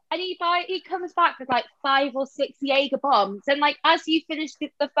out, and he comes back with like 5 or 6 Jaeger bombs, and like as you finish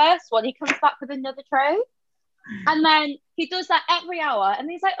the first one, he comes back with another tray, and then he does that every hour, and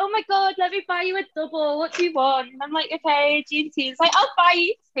he's like, "Oh my god, let me buy you a double. What do you want?" And I'm like, "Okay, G&T." He's like, "I'll buy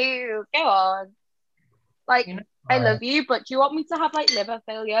you 2. Go on." Like, I love you, but do you want me to have like liver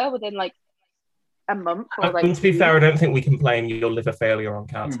failure within like a month or like? To be fair, I don't think we can blame your liver failure on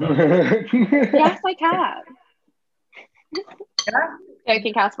Casper. Yes, I can. Yeah.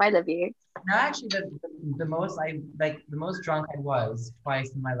 Joking, Casper, I love you. No, actually, the most the most drunk I was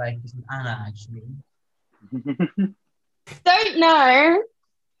twice in my life was with Anna. Actually, Don't know.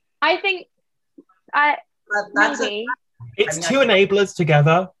 I think that's maybe. It's two enablers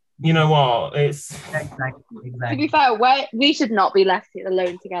together. You know what? It's exactly. To be fair, we should not be left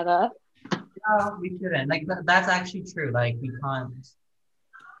alone together. No, we shouldn't. Like that's actually true. Like we can't.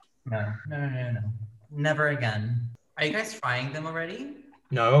 No. Never again. Are you guys trying them already?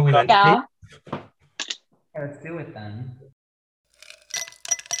 no, we meant to Yeah. Yeah, let's do it then.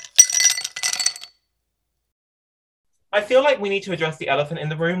 I feel like we need to address the elephant in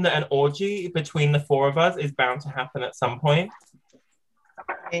the room that an orgy between the 4 of us is bound to happen at some point.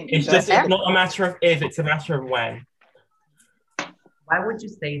 It's just it's not a matter of if, it's a matter of when. Why would you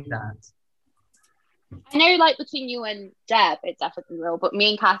say that? I know, like between you and Jeb, it definitely will. But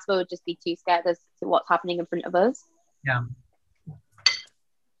me and Casper would just be too scared as to what's happening in front of us. Yeah.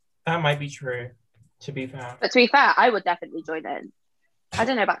 That might be true, to be fair. But to be fair, I would definitely join in. I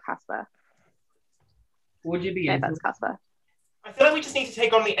don't know about Casper. Would you be No, into that's Casper. I feel like we just need to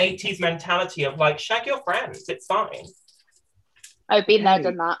take on the 80s mentality of like, shag your friends, it's fine. I've been there,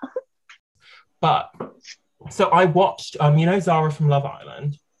 done that. But, so I watched, Zara from Love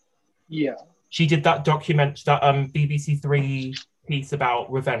Island. Yeah. She did that document, that BBC 3 piece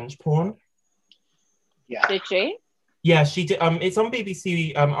about revenge porn. Yeah. Did she? Yeah, she did. It's on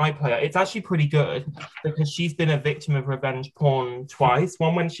BBC iPlayer. It's actually pretty good because she's been a victim of revenge porn twice.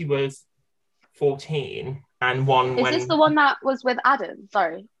 One when she was 14, and one Is when this the one that was with Adam?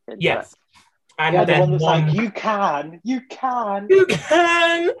 Sorry. to interrupt. yes, and Yeah, the then one that's one like, you can. you can.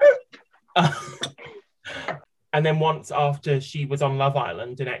 And then once after she was on Love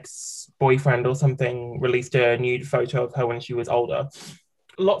Island, an ex-boyfriend or something released a nude photo of her when she was older.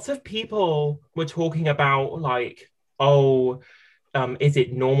 Lots of people were talking about like, oh, is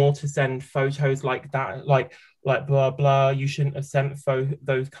it normal to send photos like that? Like blah blah. You shouldn't have sent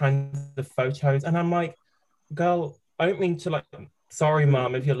those kinds of photos. And I'm like, girl, I don't mean to like. Sorry,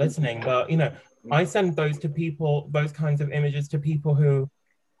 mom, if you're listening, but you know, I send those to people, those kinds of images to people who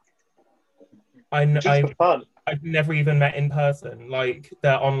Just for fun. I've never even met in person. Like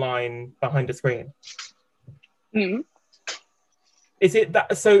they're online behind a screen. Mm. Is it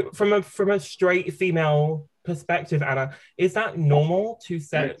that so from a straight female perspective, Anna, is that normal to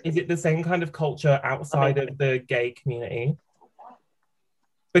send? Is it the same kind of culture outside of the gay community?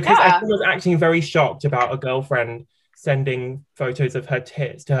 Because Yeah. everyone was acting very shocked about a girlfriend sending photos of her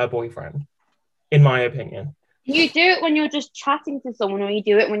tits to her boyfriend, in my opinion. You do it when you're just chatting to someone, or you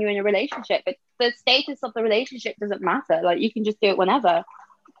do it when you're in a relationship. But the status of the relationship doesn't matter. Like, you can just do it whenever.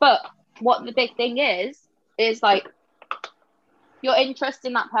 But what the big thing is like you're interested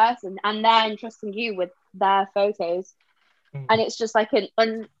in that person and they're interesting you with their photos. And it's just like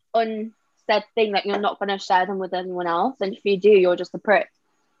an unsaid thing that you're not going to share them with anyone else. And if you do, you're just a prick.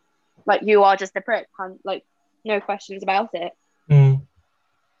 Like, you are just a prick. And, like, no questions about it. Mm.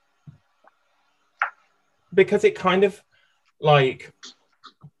 Because it kind of, like,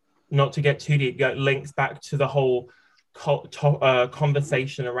 not to get too deep, links back to the whole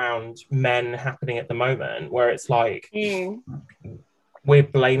conversation around men happening at the moment, where it's like, we're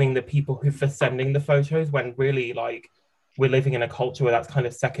blaming the people who for sending the photos when really, like, we're living in a culture where that's kind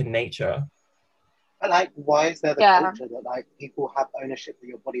of second nature. But, like, why is there the culture that, like, people have ownership of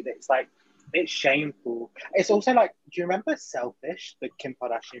your body that it's, like, it's shameful? It's also, like, do you remember Selfish, the Kim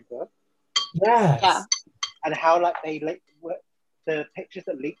Kardashian book? Yes. Yeah. And how, like, the pictures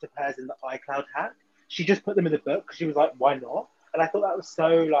that leaked of hers in the iCloud hack, she just put them in the book because she was like, why not? And I thought that was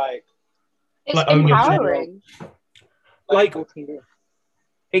so, like... It's like, empowering. Like, 14 years.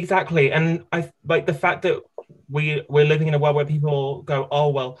 Exactly. And I like the fact that we're living in a world where people go, oh,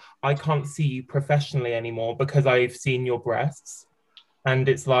 well, I can't see you professionally anymore because I've seen your breasts. And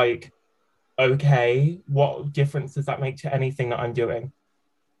it's like, okay, what difference does that make to anything that I'm doing?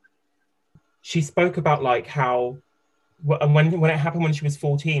 She spoke about like how when it happened when she was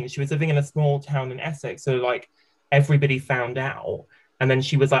 14, she was living in a small town in Essex. So like everybody found out. And then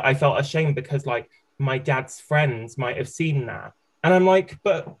she was like, I felt ashamed because like my dad's friends might have seen that. And I'm like,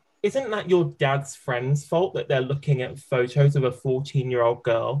 but isn't that your dad's friend's fault that they're looking at photos of a 14-year-old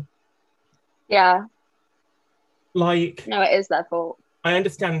girl? Yeah. Like, no, it is their fault. I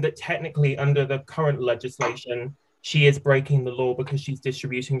understand that technically under the current legislation, she is breaking the law because she's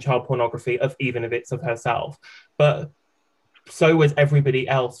distributing child pornography of even if it's of herself. But so was everybody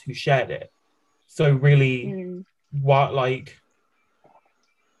else who shared it. So really, what, like,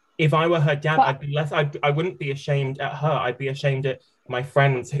 if I were her dad, I'd be less. I wouldn't be ashamed at her. I'd be ashamed at my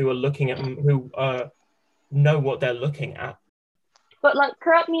friends who are looking at who know what they're looking at. But like,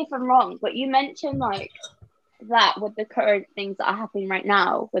 correct me if I'm wrong, but you mentioned like that with the current things that are happening right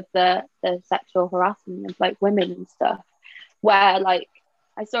now with the sexual harassment of like women and stuff, where like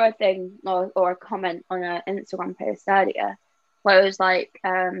I saw a thing or a comment on an Instagram post earlier where it was like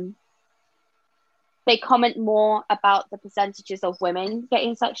they comment more about the percentages of women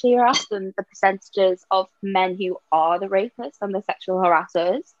getting sexually harassed than the percentages of men who are the rapists and the sexual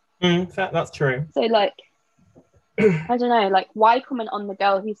harassers. That's true. So like, I don't know, like why comment on the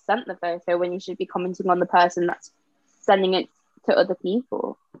girl who sent the photo when you should be commenting on the person that's sending it to other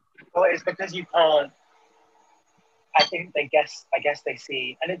people? Well, it's because you can't. I guess they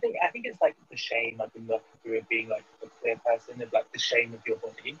see, and I think it's like the shame I've been working through of being like a queer person, of like the shame of your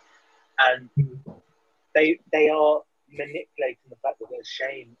body, and they are manipulating the fact that there's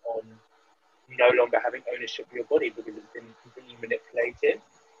shame on no longer having ownership of your body because it's been completely manipulated.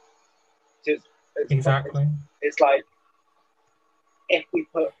 So exactly. It's like if we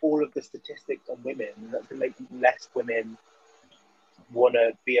put all of the statistics on women, that's going to make less women want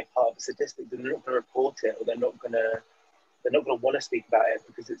to be a part of the statistics. They're not going to report it, or they're not going to want to speak about it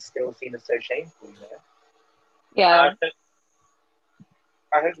because it's still seen as so shameful. You know? Yeah.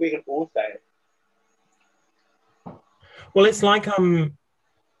 I hope we can all say it. Well, it's like the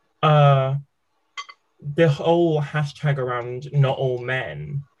whole hashtag around not all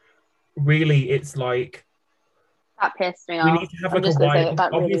men. Really, it's like That pissed me We off. need to have I'm like a just gonna say wide.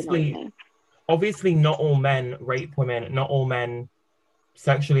 that really annoyed me. Obviously, not all men rape women. Not all men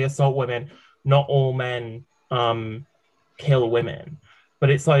sexually assault women. Not all men kill women. But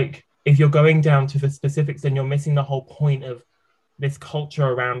it's like, if you're going down to the specifics, then you're missing the whole point of this culture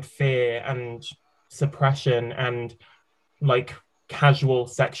around fear and suppression and like casual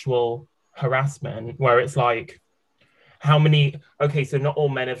sexual harassment, where it's like, how many, okay, so not all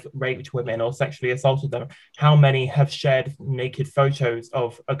men have raped women or sexually assaulted them. How many have shared naked photos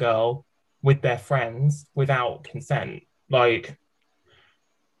of a girl with their friends without consent? Like,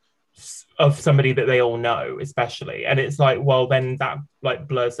 of somebody that they all know, especially. And it's like, well, then that like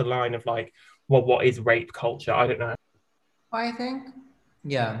blurs the line of like, well, what is rape culture? I don't know. I think,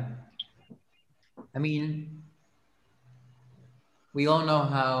 yeah. I mean, we all know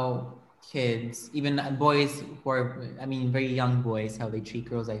how kids, even boys who are, I mean, very young boys, how they treat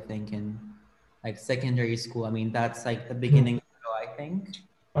girls, I think, in like secondary school. I mean, that's like the beginning, I think.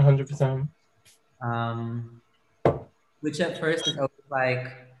 100%. Which at first is always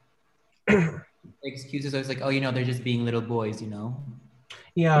like, excuses always like, oh, you know, they're just being little boys, you know?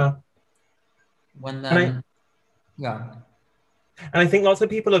 Yeah. When then, yeah. And I think lots of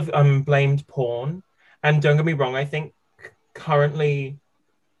people have blamed porn. And don't get me wrong, I think currently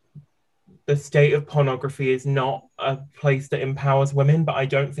the state of pornography is not a place that empowers women, but I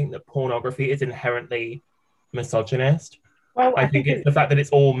don't think that pornography is inherently misogynist. Well, I think it's the fact that it's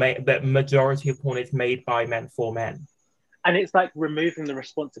all made, that majority of porn is made by men for men. And it's like removing the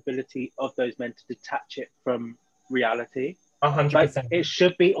responsibility of those men to detach it from reality. 100%. Like, it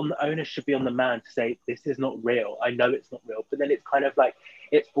should be on the onus, should be on the man to say, this is not real. I know it's not real. But then it's kind of like,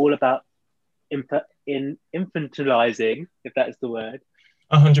 it's all about infantilizing, if that is the word,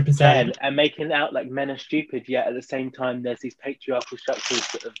 100%. men, and making it out like men are stupid, yet at the same time there's these patriarchal structures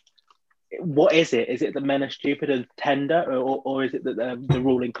that have, what is it? Is it that men are stupid and tender, or is it that they're the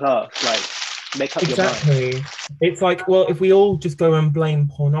ruling class? Like, make up your mind. It's like, well, if we all just go and blame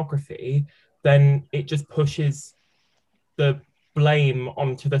pornography, then it just pushes the blame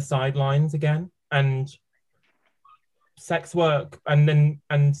onto the sidelines again, and sex work,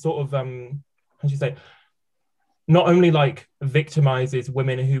 and sort of how do you say, not only like victimizes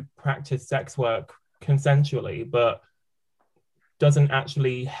women who practice sex work consensually, but doesn't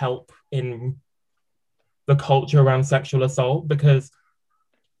actually help in the culture around sexual assault, because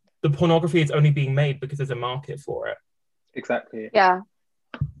the pornography is only being made because there's a market for it. Exactly. Yeah.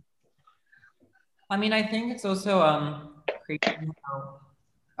 I mean, I think it's also crazy how,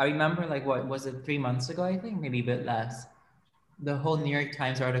 I remember, like, what was it, 3 months ago, I think, maybe a bit less, the whole New York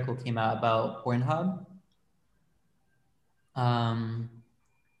Times article came out about Pornhub,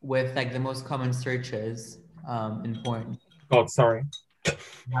 with like the most common searches in porn. God, sorry.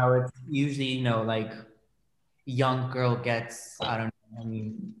 How it's usually, you know, like young girl gets, I don't know, I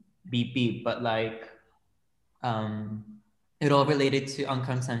mean, beep beep, but like it all related to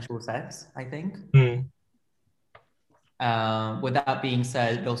unconsensual sex, I think. With that being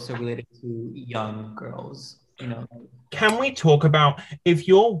said, it also related to young girls, you know. Can we talk about, if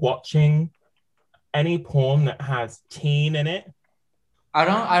you're watching any porn that has teen in it, that's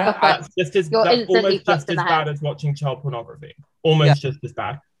almost just as bad as watching child pornography. Almost just as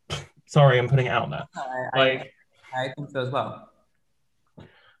bad. Sorry, I'm putting it out there. I think so as well.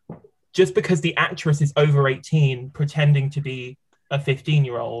 Just because the actress is over 18 pretending to be a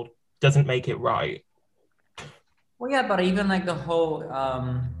 15-year-old doesn't make it right. Well, yeah, but even like the whole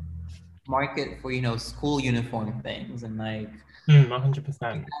market for, you know, school uniform things and like 100%.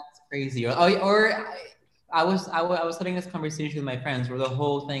 That's crazy. Or I was having this conversation with my friends where the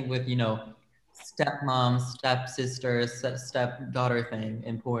whole thing with, you know, stepmom, stepsister, stepdaughter thing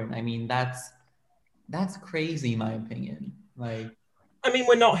in porn. I mean, that's crazy in my opinion. Like, I mean,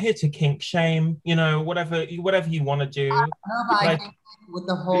 we're not here to kink shame, you know, whatever you want to do. No, but I think with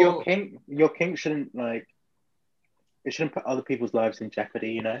the whole your kink shouldn't, like, it shouldn't put other people's lives in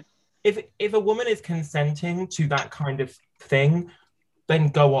jeopardy, you know. If a woman is consenting to that kind of thing, then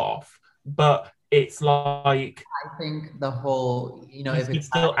go off. But it's like, I think the whole, you know, you if could it's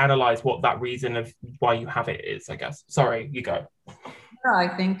still analyze what that reason of why you have it is, I guess. Sorry, you go. No, I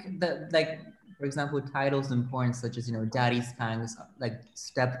think that, like, for example, titles in porn such as, you know, daddy spanks, like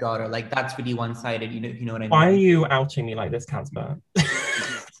stepdaughter, like that's really one-sided. You know what I mean? Why are you outing me like this, Casper?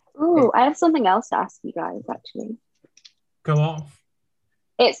 Ooh, I have something else to ask you guys, actually. Go off.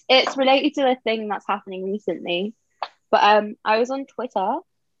 It's related to a thing that's happening recently, but I was on Twitter,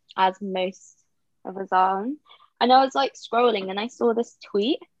 as most of us are, and I was like scrolling and I saw this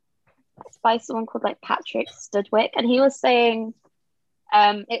tweet by someone called like Patrick Studwick, and he was saying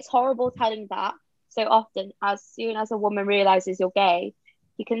it's horrible telling that so often, as soon as a woman realizes you're gay,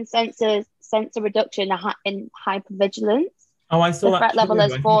 you can sense a reduction in hypervigilance. Oh, I saw The that threat too. level I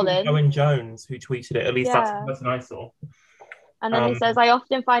has think it was fallen. Owen Jones who tweeted it. At least that's the Yeah. person I saw. And then he says, I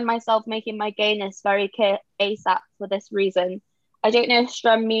often find myself making my gayness very clear ASAP for this reason. I don't know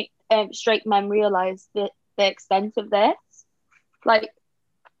if straight men realize the extent of this. Like,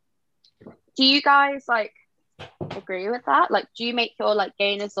 do you guys like agree with that? Like, do you make your like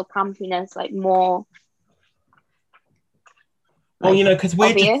gayness or campiness like more? Well, you know, because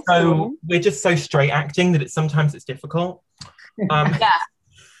obvious, we're just so straight acting that sometimes it's difficult. Yeah,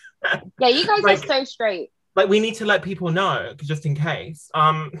 you guys like, are so straight. Like, we need to let people know, just in case.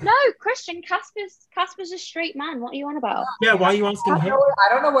 No, Christian, Casper's a straight man. What are you on about? Yeah, why are you asking him? I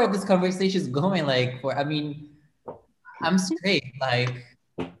don't know where this conversation is going. Like, I mean, I'm straight. Like,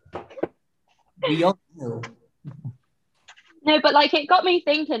 we all know. No, but like it got me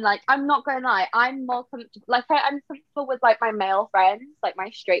thinking. Like, I'm not gonna lie, I'm more comfortable. Like, I'm comfortable with like my male friends, like my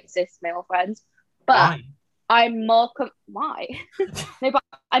straight cis male friends. But Why? I'm more why? No, but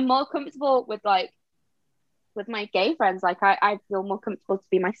I'm more comfortable with like with my gay friends. Like, I feel more comfortable to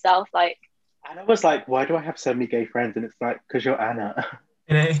be myself. Like, Anna was like, "Why do I have so many gay friends?" And it's like, "Because you're Anna."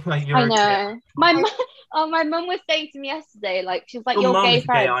 You know, like I know. My mum was saying to me yesterday, like, she's like, Your "Your mum gay is a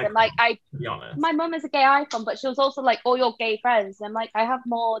gay friends," icon, and like, to be honest. my mum is a gay icon, but she was also like, "All your gay friends," and I'm like, "I have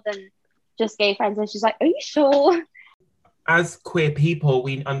more than just gay friends," and she's like, "Are you sure?" As queer people,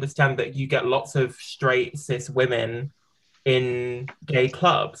 we understand that you get lots of straight cis women in gay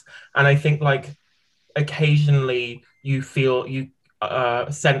clubs, and I think like occasionally you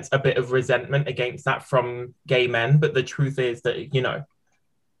sense a bit of resentment against that from gay men, but the truth is that, you know,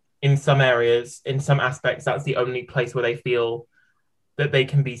 in some areas, in some aspects, that's the only place where they feel that they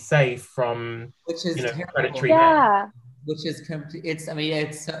can be safe from, which is, you know, terrible. predatory men. Which is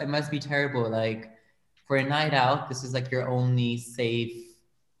it must be terrible. Like, for a night out, this is like your only safe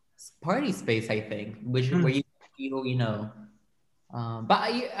party space, I think, where you feel, you know. But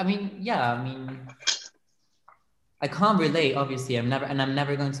I mean, I can't relate. Obviously, I'm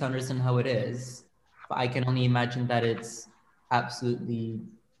never going to understand how it is. But I can only imagine that it's absolutely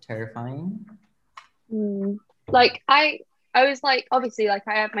terrifying. Like, I was like, obviously, like,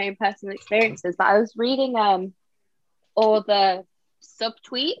 I have my own personal experiences, but I was reading all the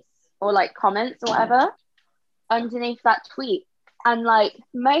subtweets or like comments or whatever underneath that tweet, and like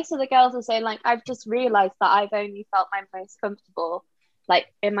most of the girls are saying like, I've just realized that I've only felt my most comfortable like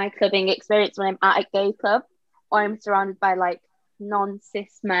in my clubbing experience when I'm at a gay club or I'm surrounded by like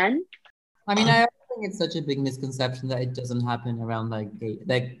non-cis men. I mean, I think it's such a big misconception that it doesn't happen around like gay,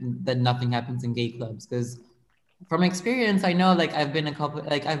 like that nothing happens in gay clubs, because from experience, I know like I've been in a couple of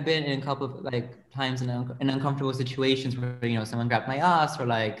like times in uncomfortable situations where, you know, someone grabbed my ass or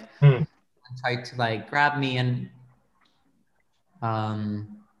like tried to like grab me, and I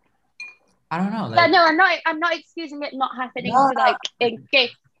don't know. Like, yeah, no, I'm not excusing it not happening to like in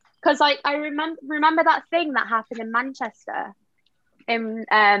gay, because like I remember that thing that happened in Manchester in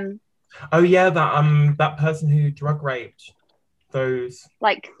Oh yeah, that person who drug raped those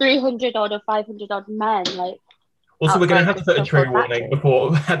like 300 odd or 500 odd men, like. Also, we're going to have to put a trigger warning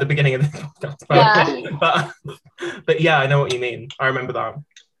before at the beginning of the podcast. But yeah, I know what you mean. I remember that.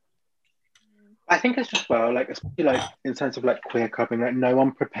 I think it's just, well, like, especially like in terms of like queer clubbing, like no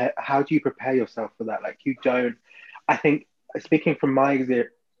one prepare. How do you prepare yourself for that? Like, you don't. I think, speaking from my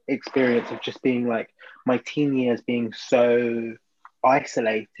experience of just being like my teen years being so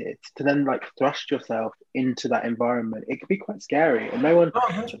isolated, to then like thrust yourself into that environment, it can be quite scary. And no one.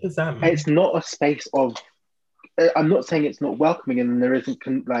 100%. It's not a space of. I'm not saying it's not welcoming and there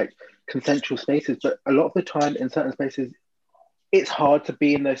isn't like consensual spaces, but a lot of the time in certain spaces, it's hard to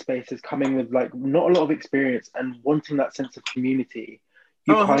be in those spaces coming with like not a lot of experience and wanting that sense of community.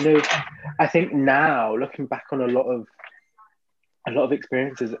 You kind of, I think now looking back on a lot of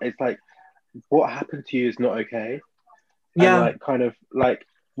experiences, it's like what happened to you is not okay. Yeah. And like kind of like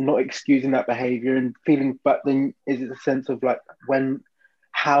not excusing that behavior and feeling, but then is it a sense of like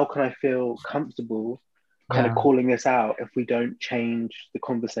how can I feel comfortable kind of calling this out if we don't change the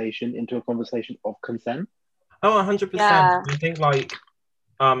conversation into a conversation of consent? Oh, 100%. Yeah. I think like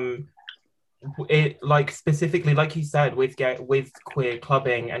it, like specifically like you said with queer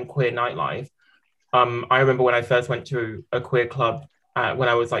clubbing and queer nightlife, I remember when I first went to a queer club when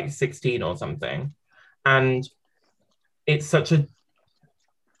I was like 16 or something, and it's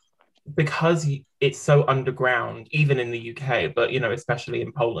because it's so underground, even in the UK, but you know, especially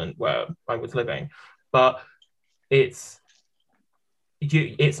in Poland where I was living, but it's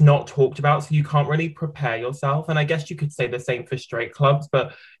it's not talked about, so you can't really prepare yourself. And I guess you could say the same for straight clubs,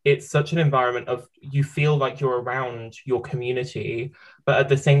 but it's such an environment of, you feel like you're around your community, but at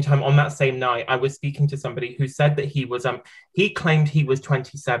the same time, on that same night, I was speaking to somebody who said that he claimed he was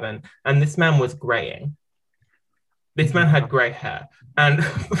 27, and this man was graying. This man had grey hair, and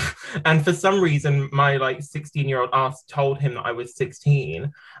and for some reason my like 16-year-old ass told him that I was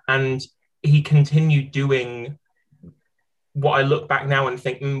 16, and he continued doing what I look back now and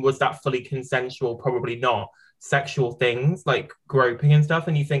think, was that fully consensual? Probably not. Sexual things like groping and stuff.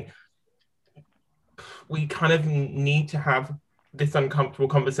 And you think, we kind of need to have this uncomfortable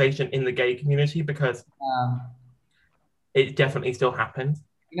conversation in the gay community, because it definitely still happens.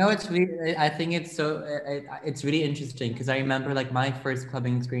 You know, it's really, I think it's so, it's really interesting, because I remember like my first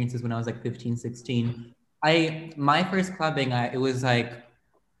clubbing experiences when I was like 15, 16. My first clubbing, it was like,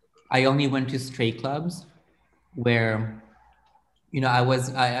 I only went to straight clubs where, you know,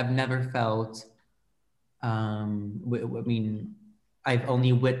 I've never felt, I mean, I've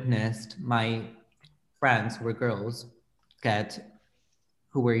only witnessed my friends who were girls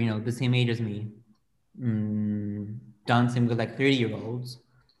who were, you know, the same age as me, dancing with like 30-year-olds,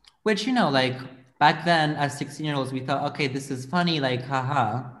 which, you know, like back then as 16-year-olds, we thought, okay, this is funny, like,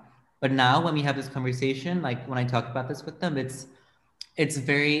 haha. But now when we have this conversation, like when I talk about this with them, it's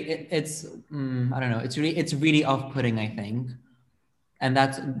very, I don't know, it's really off-putting, I think. And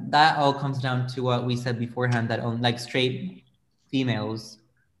that all comes down to what we said beforehand, that like straight females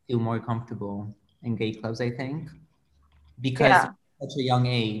feel more comfortable in gay clubs, I think, because at such a young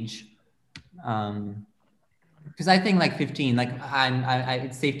age. Because I think like 15, like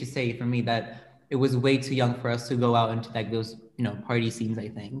it's safe to say for me that it was way too young for us to go out into like those, you know, party scenes, I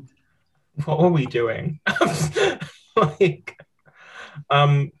think. What were we doing? Like,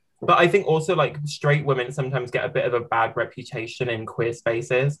 but I think also like straight women sometimes get a bit of a bad reputation in queer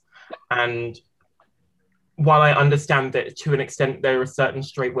spaces. And while I understand that to an extent there are certain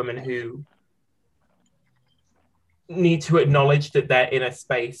straight women who need to acknowledge that they're in a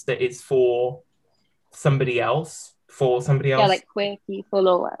space that is for somebody else. Yeah, like queer people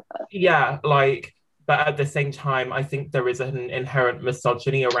or whatever. Yeah, like, but at the same time, I think there is an inherent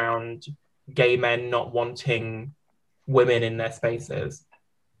misogyny around gay men not wanting women in their spaces.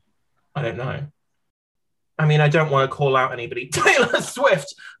 I don't know. I mean, I don't want to call out anybody, Taylor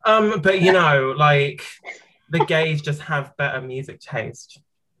Swift, but you know, like, the gays just have better music taste.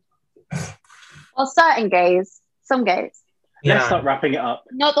 Well, certain gays, some gays. Yeah. Let's start wrapping it up.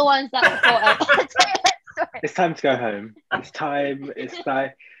 Not the ones that support us. It's time to go home. It's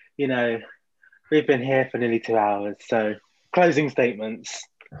like, you know, we've been here for nearly 2 hours, so closing statements.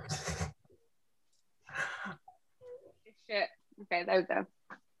 Shit. Okay, there we go.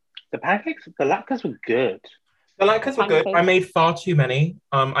 The latkes were good. The latkes were good. I made far too many.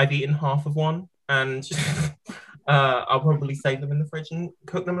 I've eaten half of one, and I'll probably save them in the fridge and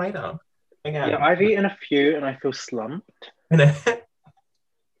cook them later. Again. Yeah, I've eaten a few and I feel slumped.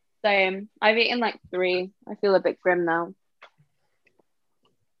 Same. I've eaten like 3. I feel a bit grim now.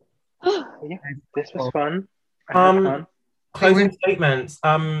 Yeah, this was fun. I had fun. Closing statements.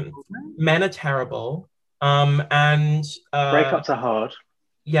 Men are terrible. And breakups are hard.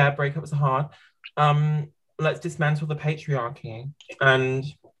 Yeah, breakups are hard. Let's dismantle the patriarchy and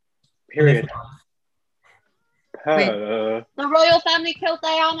period. The royal family killed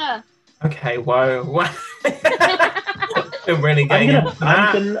Diana. Okay, whoa. I'm really getting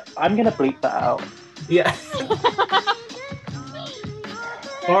I'm gonna bleep that out. Yeah.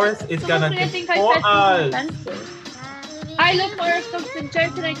 Boris is gonna deport us. I love Boris Johnson,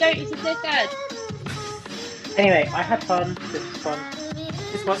 joking, I don't, he's a dickhead. Anyway, I had fun. This was fun.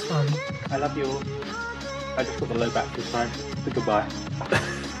 This was fun. I love you all. I just got the low battery time. So goodbye.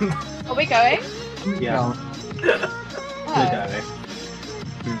 Are we going? Yeah. We're going.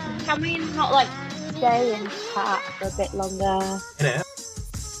 Can we not like stay and chat for a bit longer?